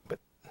endorse me? But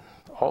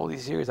all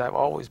these years, I've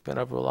always been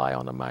able to rely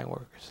on the mine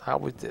workers. I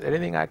always did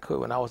anything I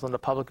could. When I was on the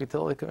Public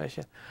Utility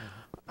Commission,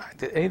 I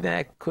did anything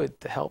I could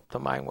to help the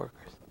mine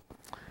workers.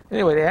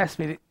 Anyway, they asked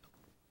me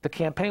to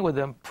campaign with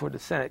them for the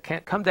Senate.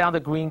 Come down to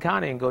Greene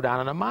County and go down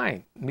in a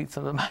mine, meet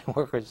some of the mine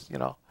workers,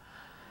 So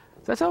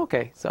I said,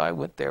 okay. So I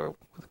went there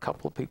with a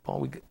couple of people,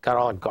 and we got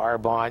all the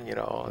garb on,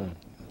 and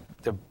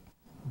the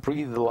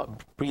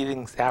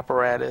breathing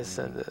apparatus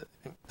and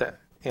the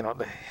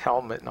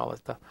helmet and all that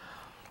stuff.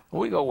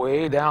 We go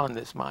way down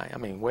this mine. I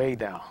mean, way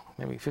down,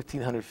 maybe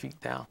 1,500 feet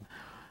down.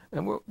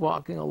 And we're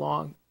walking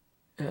along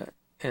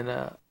in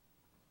a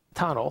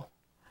tunnel,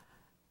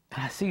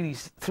 and I see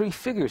these three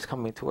figures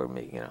coming toward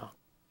me,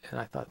 And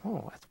I thought,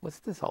 what's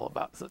this all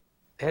about? So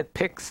they had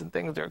picks and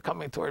things that were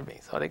coming toward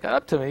me. So they got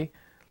up to me,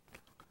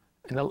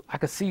 and I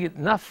could see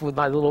enough with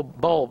my little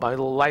bulb, my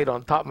little light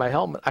on top of my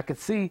helmet. I could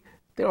see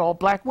they're all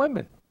black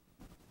women.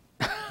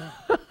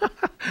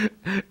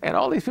 And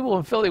all these people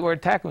in Philly were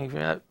attacking me for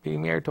not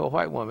being married to a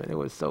white woman. It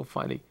was so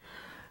funny.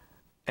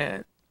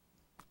 And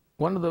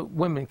one of the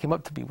women came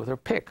up to me with her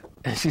pick,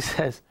 and she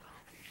says,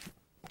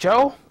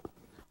 Joe,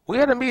 we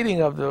had a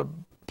meeting of the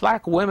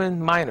black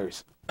women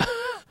miners,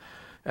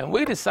 and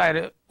we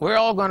decided we're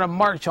all going to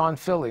march on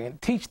Philly and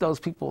teach those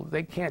people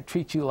they can't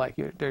treat you like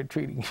they're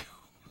treating you,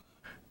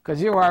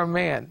 because you're our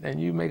man,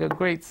 and you make a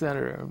great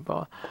senator. And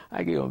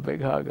I gave him a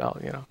big hug.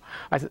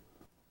 I said,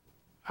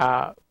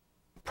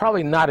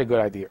 probably not a good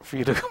idea for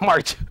you to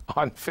march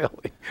on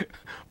Philly,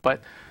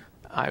 but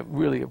I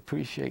really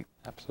appreciate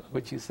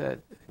what you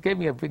said. It gave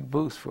me a big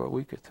boost for a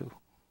week or two.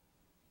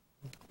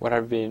 What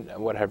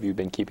have you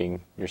been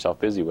keeping yourself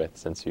busy with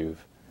since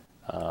you've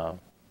been out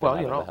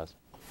of the house?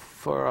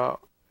 For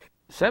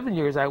 7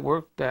 years I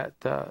worked at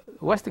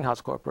Westinghouse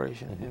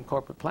Corporation in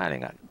corporate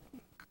planning. I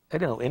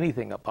didn't know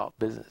anything about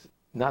business,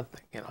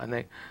 nothing,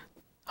 and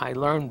I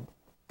learned,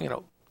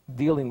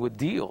 dealing with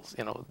deals,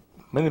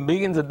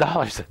 millions of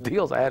dollars of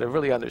deals I had to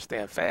really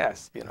understand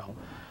fast,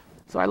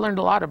 So I learned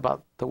a lot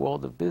about the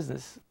world of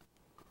business.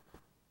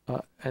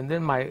 And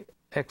then my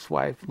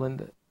ex-wife,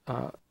 Linda,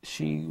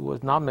 she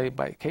was nominated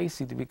by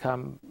Casey to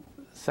become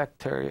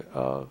Secretary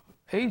of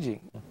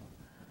Aging.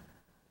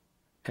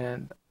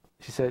 And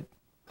she said,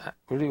 I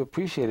really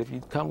appreciate it if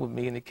you'd come with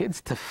me and the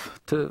kids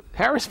to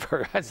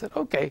Harrisburg. I said,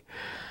 okay.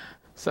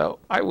 So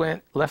I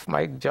went, left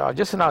my job,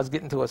 just when I was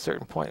getting to a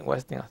certain point in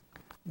Westinghouse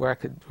where I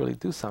could really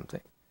do something.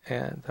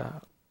 And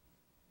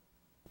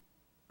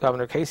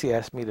Governor Casey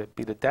asked me to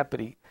be the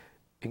deputy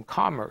in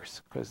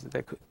commerce, because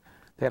they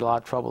had a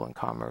lot of trouble in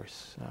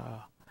commerce.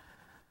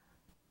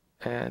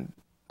 And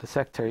the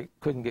secretary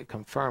couldn't get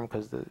confirmed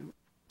because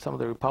some of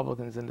the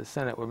Republicans in the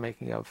Senate were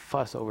making a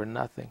fuss over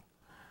nothing.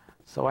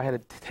 So I had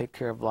to take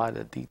care of a lot of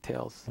the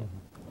details.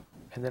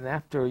 And then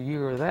after a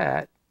year of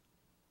that,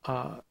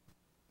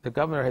 the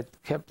governor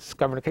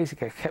Governor Casey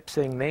kept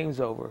saying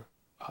names over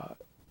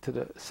to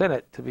the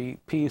Senate to be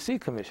PUC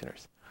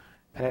commissioners,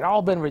 and it had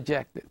all been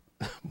rejected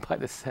by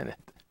the Senate.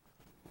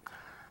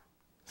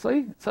 So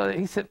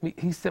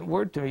he sent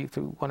word to me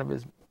through one of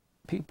his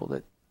people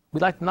that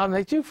we'd like to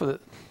nominate you for the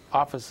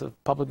office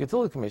of Public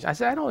Utility Commission. I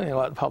said, I don't know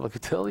about the Public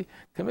Utility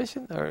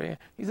Commission.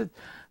 He said,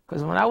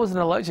 because when I was in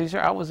the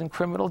legislature, I was in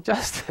criminal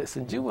justice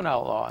and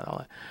juvenile law and all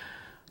that.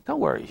 Don't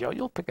worry, Joe,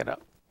 you'll pick it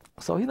up.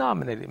 So he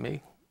nominated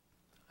me,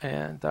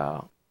 and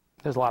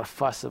there's a lot of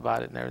fuss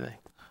about it and everything.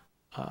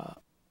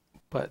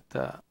 But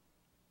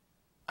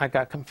I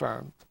got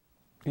confirmed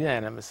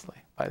unanimously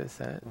by the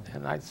Senate,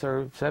 and I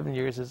served 7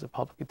 years as a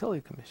Public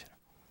Utility Commissioner.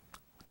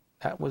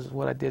 That was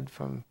what I did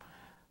from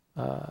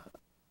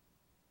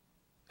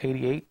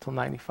 88 till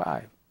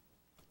 95.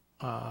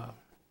 I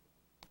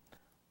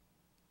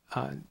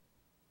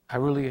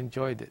really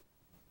enjoyed it.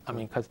 I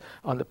mean, because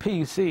on the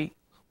PUC,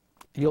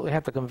 you only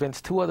have to convince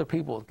 2 other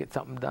people to get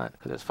something done,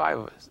 because there's 5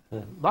 of us.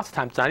 Lots of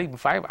times, not even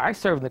 5. I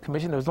served in the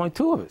commission, there was only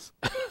 2 of us.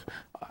 I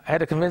had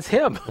to convince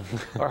him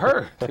or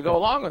her to go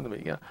along with me,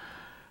 you know.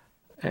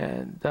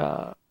 And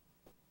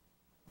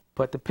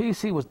but the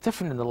PUC was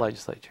different than the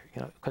legislature,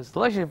 you know, because the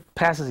legislature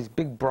passes these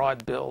big,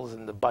 broad bills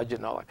and the budget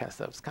and all that kind of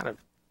stuff. It's kind of,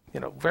 you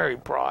know, very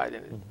broad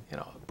and, you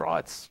know,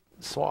 broad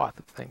swath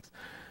of things.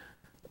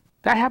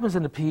 That happens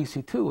in the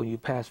PUC too when you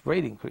pass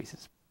rate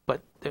increases.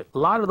 But a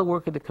lot of the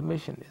work of the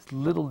commission is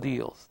little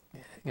deals,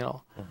 you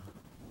know.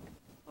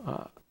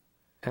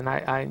 And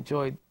I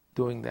enjoyed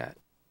doing that,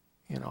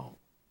 you know.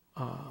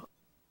 I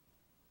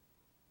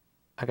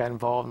got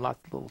involved in lots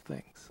of little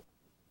things,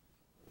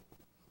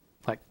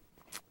 like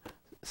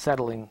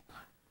settling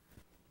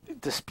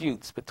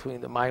disputes between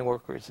the mine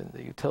workers and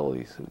the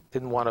utilities who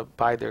didn't want to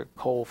buy their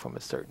coal from a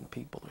certain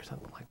people or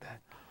something like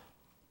that.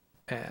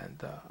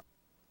 And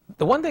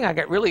the one thing I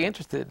got really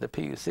interested in the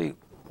PUC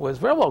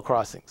was railroad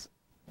crossings.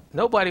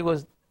 None of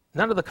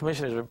the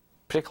commissioners were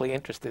particularly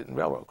interested in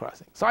railroad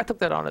crossings. So I took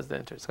that on as the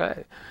interest.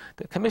 The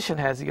commission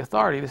has the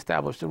authority to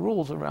establish the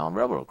rules around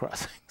railroad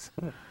crossings.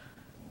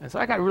 And so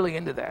I got really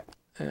into that.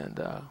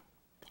 And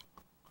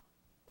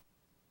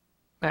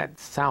that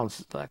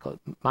sounds like a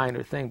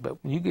minor thing, but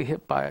when you get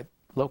hit by a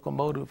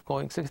locomotive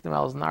going 60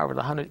 miles an hour with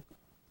 100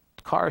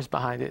 cars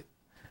behind it,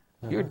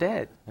 you're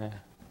dead. Yeah.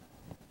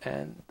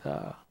 And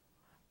I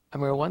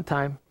remember one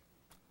time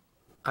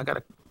I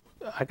got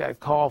a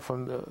call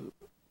from the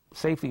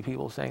safety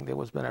people saying there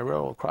was been a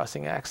railroad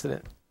crossing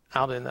accident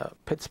out in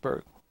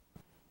Pittsburgh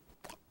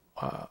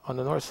on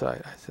the north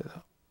side. I said,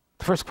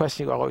 the first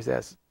question you always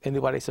ask,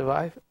 anybody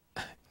survive?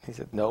 He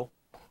said, no.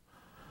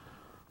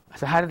 I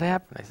said, how did it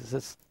happen? I said,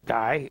 this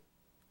guy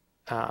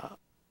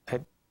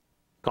had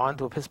gone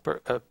to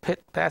a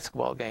Pitt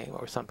basketball game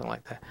or something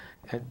like that,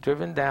 and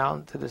driven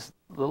down to this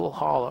little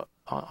hollow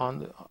on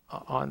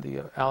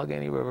the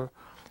Allegheny River,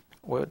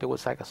 where there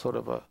was like a sort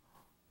of a,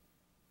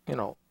 you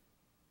know,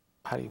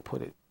 how do you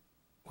put it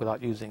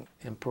without using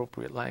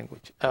inappropriate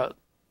language?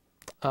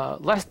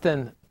 Less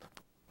than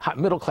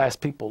middle-class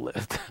people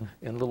lived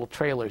in little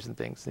trailers and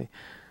things.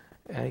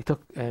 And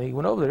he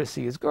went over there to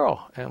see his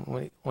girl.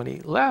 And when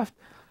he left,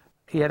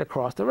 he had to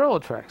cross the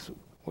railroad tracks.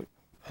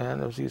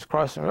 And as he was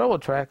crossing the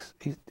railroad tracks,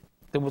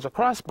 there was a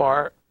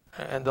crossbar,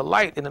 and the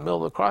light in the middle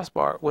of the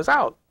crossbar was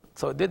out,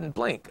 so it didn't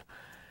blink.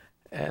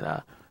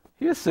 And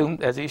he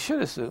assumed, as he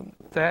should assume,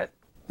 that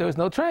there was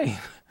no train.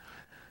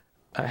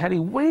 Had he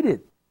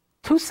waited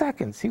 2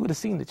 seconds, he would have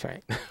seen the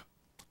train.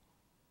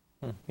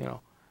 You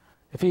know,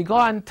 if he'd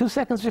gone 2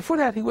 seconds before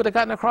that, he would have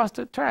gotten across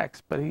the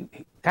tracks. But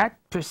that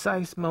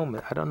precise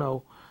moment, I don't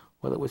know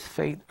whether it was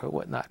fate or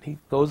whatnot, he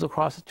goes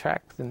across the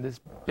tracks, and this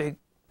big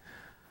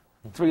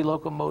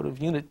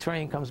 3-locomotive unit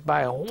train comes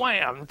by, and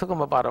wham! It took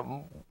him about a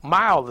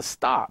mile to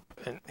stop,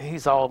 and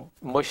he's all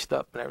mushed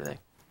up and everything.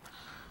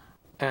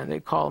 And they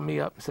called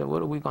me up and said,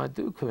 what are we going to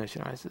do,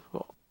 Commissioner? I said,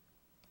 well,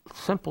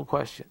 simple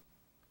question.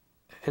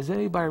 Has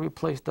anybody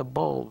replaced the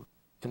bulb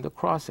in the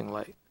crossing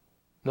light?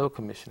 No,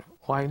 Commissioner.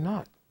 Why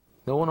not?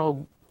 No one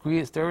will agree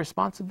it's their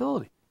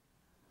responsibility.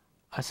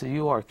 I said,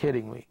 you are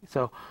kidding me.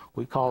 So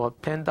we call a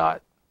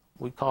PennDOT,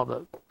 we call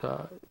the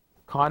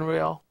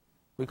Conrail,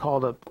 we call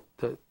the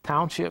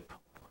township.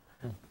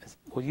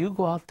 Will you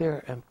go out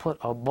there and put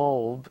a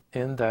bulb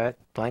in that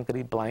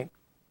blankety-blank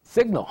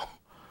signal?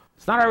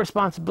 It's not our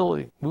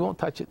responsibility. We won't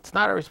touch it. It's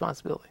not our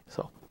responsibility.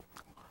 So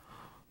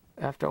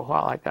after a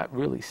while, I got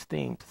really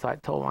steamed. So I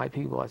told my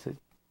people, I said,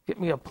 get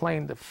me a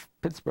plane to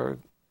Pittsburgh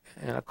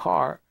and a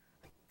car.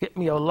 Get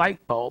me a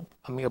light bulb,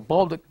 a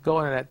bulb that could go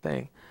into that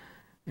thing,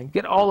 and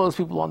get all those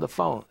people on the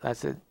phone. I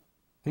said,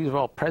 these are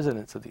all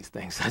presidents of these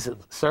things. I said,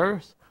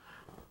 sirs,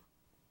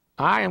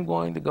 I am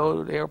going to go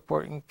to the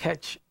airport and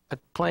catch a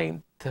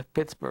plane to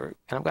Pittsburgh,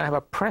 and I'm going to have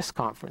a press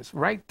conference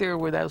right there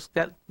where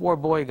that poor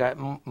boy got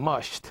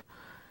mushed.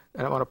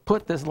 And I'm going to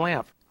put this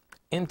lamp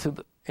into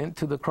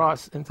the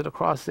cross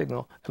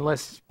signal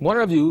unless one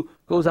of you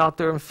goes out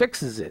there and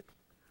fixes it.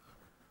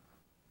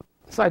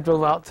 So I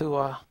drove out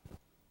to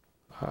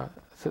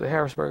the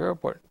Harrisburg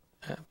airport.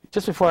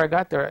 Just before I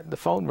got there, the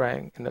phone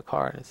rang in the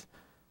car, and it's,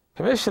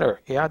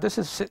 "Commissioner, yeah, this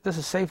is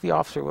safety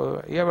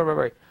officer. Yeah,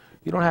 right.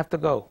 You don't have to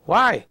go."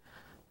 "Why?"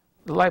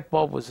 "The light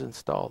bulb was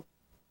installed."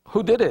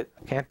 "Who did it?"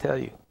 "I can't tell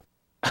you."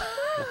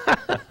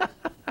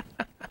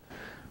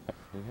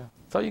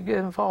 So you get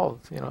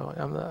involved. You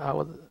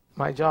know,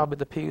 my job at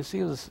the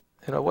PUC was,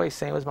 in a way,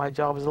 same as my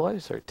job as a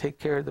legislator. Take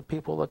care of the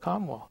people of the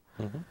Commonwealth,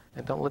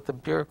 and don't let the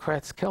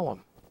bureaucrats kill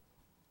them.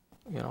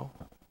 You know,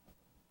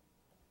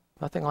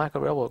 nothing like a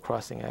railroad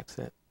crossing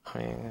accident. I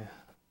mean,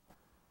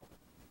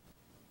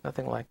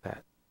 nothing like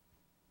that.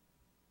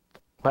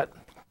 But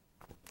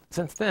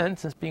since then,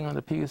 since being on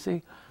the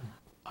PUC,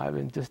 I've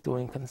been just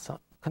doing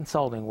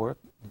consulting work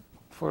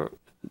for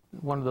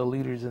one of the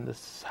leaders in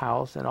this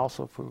House, and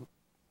also for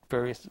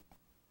various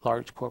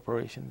large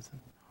corporations.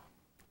 And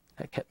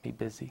that kept me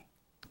busy.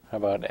 How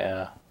about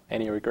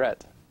any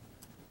regret?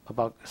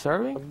 About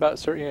serving?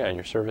 About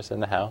your service in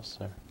the House.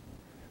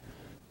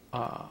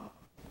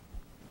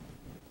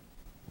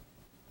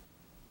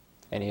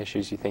 Any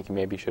issues you think you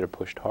maybe should have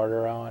pushed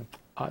harder on?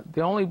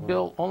 The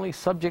only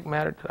subject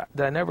matter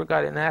that I never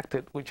got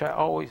enacted, which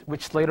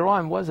later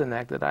on was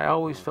enacted, I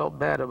always felt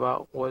bad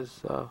about,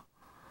 was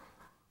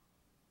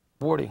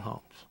boarding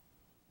homes.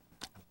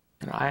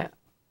 And I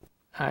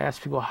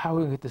asked people, how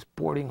do we get this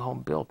boarding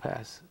home bill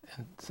passed?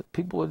 And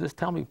people would just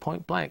tell me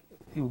point blank,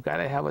 you've got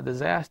to have a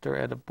disaster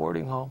at a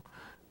boarding home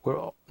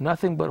where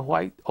nothing but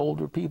white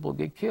older people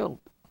get killed.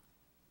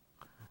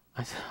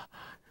 I said,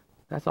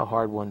 that's a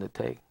hard one to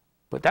take.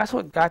 But that's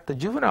what got the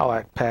Juvenile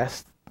Act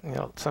passed. You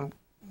know, some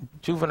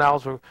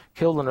juveniles were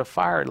killed in a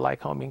fire at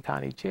Lycoming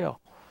County Jail.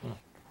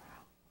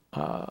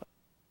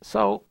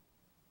 So,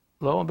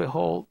 lo and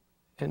behold,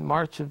 in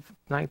March of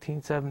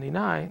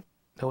 1979,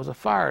 there was a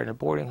fire in a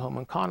boarding home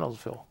in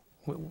Connellsville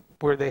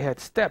where they had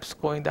steps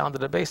going down to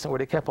the basement where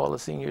they kept all the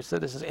senior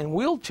citizens in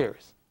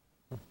wheelchairs.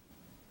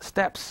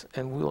 Steps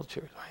and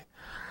wheelchairs, right?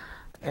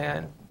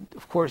 And,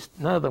 of course,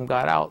 none of them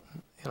got out.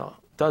 You know, a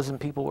dozen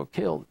people were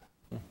killed.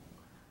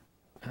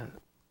 And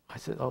I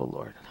said, oh,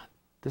 Lord,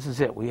 this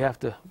is it. We have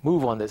to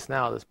move on this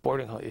now, this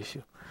boarding home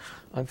issue.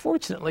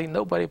 Unfortunately,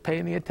 nobody paid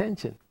any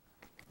attention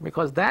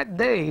because that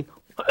day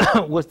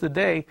was the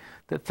day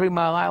that 3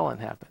 Mile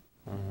Island happened.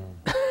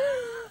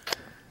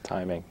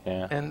 Timing,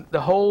 yeah. And the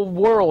whole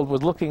world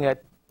was looking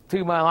at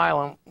 3 Mile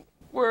Island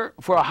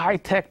for a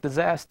high-tech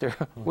disaster,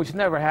 which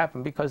never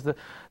happened because the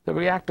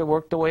reactor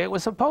worked the way it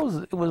was supposed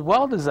to. It was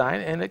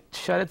well-designed, and it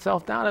shut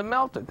itself down and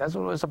melted. That's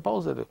what it was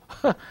supposed to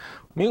do.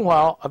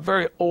 Meanwhile, a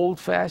very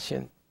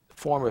old-fashioned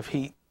form of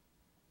heat,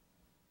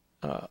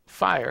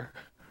 fire,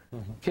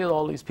 killed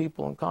all these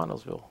people in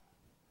Connellsville.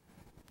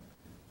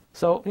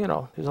 So, you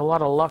know, there's a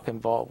lot of luck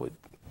involved with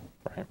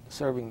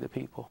serving the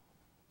people.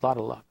 A lot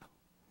of luck.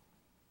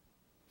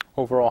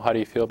 Overall, how do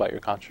you feel about your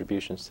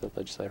contributions to the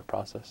legislative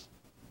process?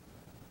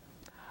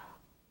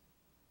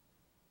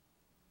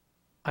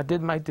 I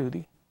did my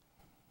duty,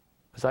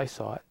 as I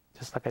saw it,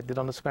 just like I did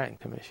on the Scranton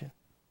Commission.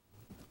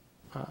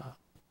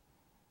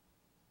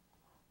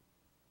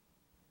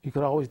 You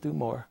could always do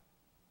more,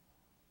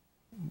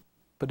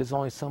 but there's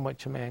only so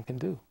much a man can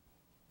do.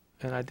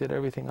 And I did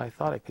everything I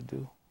thought I could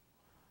do.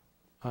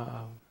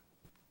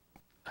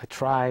 I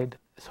tried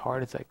as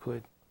hard as I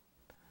could.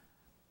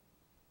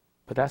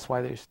 But that's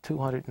why there's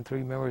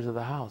 203 members of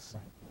the House.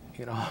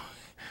 You know,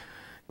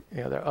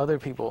 there are other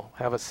people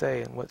have a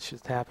say in what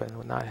should happen and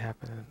what not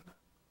happen.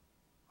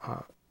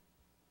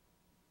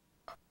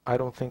 I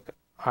don't think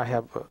I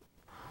have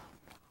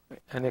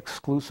an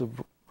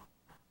exclusive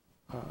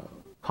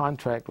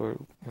contract or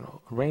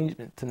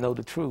arrangement to know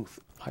the truth.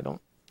 I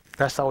don't.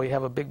 That's how we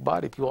have a big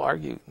body. People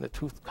argue, and the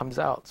truth comes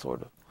out,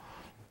 sort of.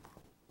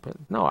 But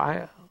no,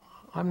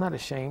 I'm not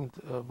ashamed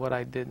of what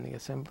I did in the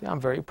Assembly.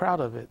 I'm very proud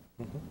of it.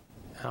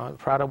 I'm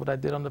proud of what I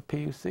did on the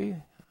PUC.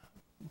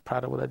 I'm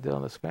proud of what I did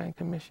on the Scranton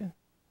Commission.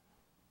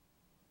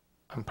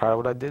 I'm proud of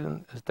what I did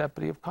as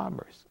Deputy of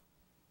Commerce.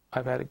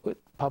 I've had a good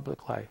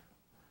public life.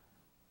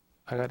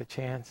 I got a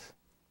chance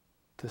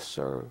to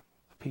serve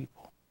the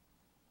people.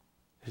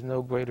 There's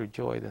no greater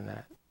joy than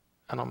that.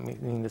 I don't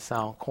mean to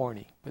sound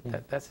corny,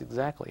 but that's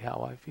exactly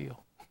how I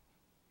feel.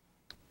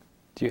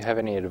 Do you have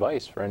any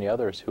advice for any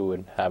others who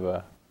would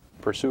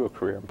pursue a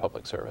career in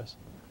public service?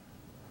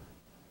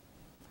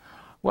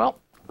 Well,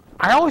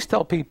 I always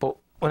tell people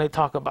when they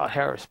talk about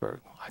Harrisburg,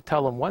 I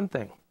tell them one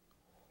thing.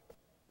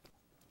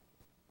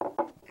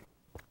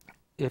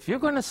 If you're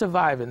going to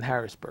survive in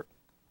Harrisburg,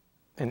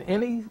 in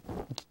any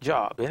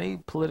job, any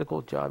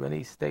political job,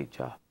 any state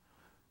job,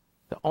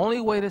 the only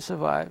way to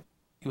survive,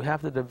 you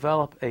have to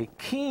develop a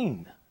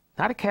keen,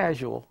 not a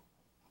casual,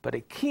 but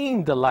a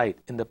keen delight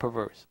in the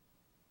perverse.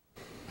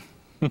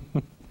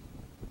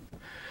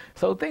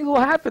 So things will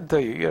happen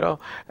to you,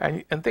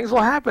 and things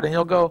will happen, and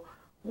you'll go,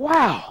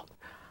 wow,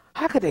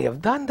 how could they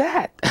have done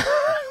that?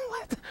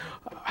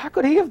 How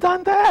could he have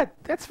done that?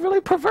 That's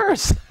really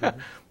perverse.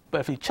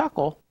 But if you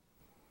chuckle,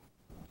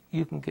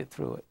 you can get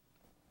through it.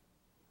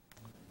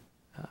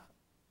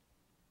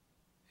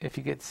 If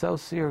you get so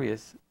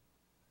serious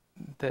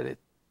that it,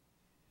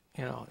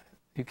 you know,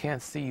 you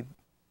can't see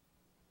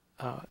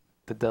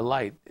the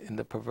delight in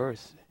the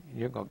perverse,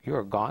 you're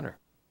a goner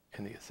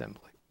in the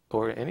assembly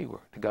or anywhere,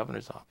 the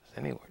governor's office,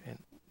 anywhere, in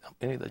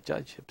any of the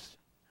judgeships.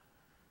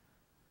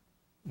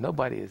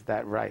 Nobody is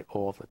that right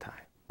all the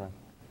time. Right.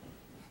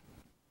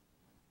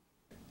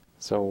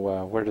 So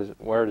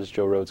where does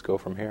Joe Rhodes go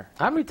from here?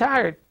 I'm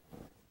retired.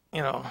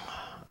 You know,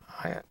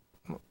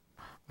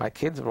 my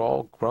kids are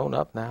all grown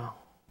up now.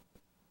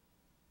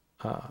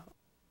 I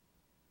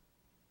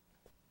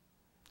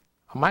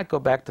might go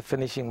back to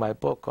finishing my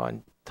book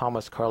on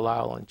Thomas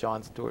Carlyle and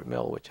John Stuart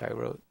Mill, which I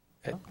wrote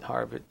at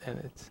Harvard,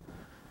 and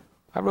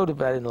I wrote it,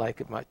 but I didn't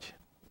like it much.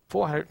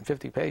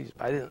 450 pages,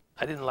 but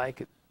I didn't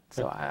like it,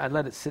 so I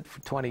let it sit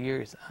for 20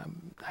 years.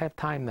 I have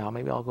time now.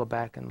 Maybe I'll go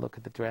back and look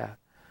at the draft.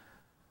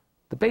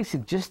 The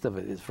basic gist of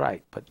it is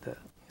right, but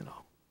you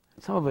know,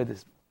 some of it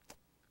is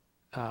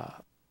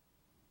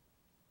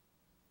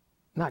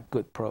not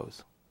good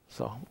prose.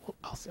 So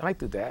I might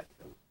do that.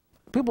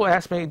 People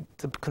ask me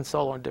to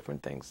consult on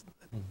different things,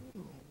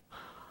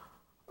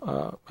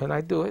 and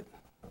I do it.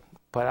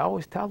 But I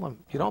always tell them,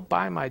 you don't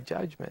buy my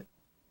judgment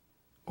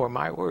or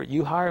my word.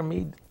 You hire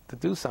me to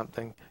do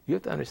something. You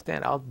have to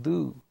understand I'll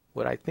do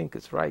what I think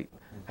is right,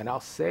 and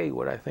I'll say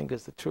what I think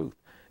is the truth.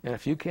 And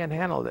if you can't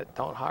handle that,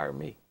 don't hire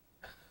me.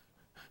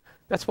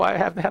 That's why I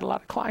haven't had a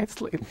lot of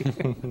clients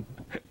lately.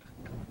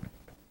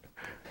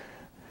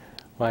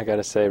 Well, I got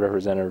to say,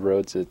 Representative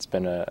Rhodes, it's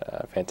been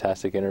a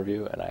fantastic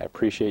interview, and I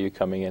appreciate you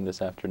coming in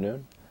this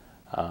afternoon.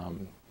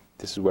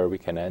 This is where we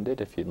can end it,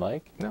 if you'd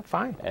like. No,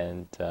 fine.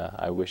 And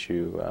I wish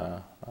you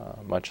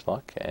much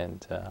luck.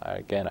 And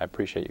again, I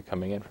appreciate you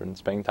coming in and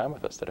spending time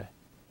with us today.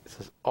 This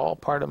is all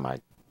part of my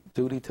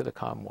duty to the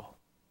Commonwealth,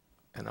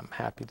 and I'm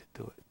happy to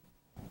do it.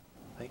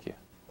 Thank you.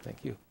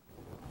 Thank you.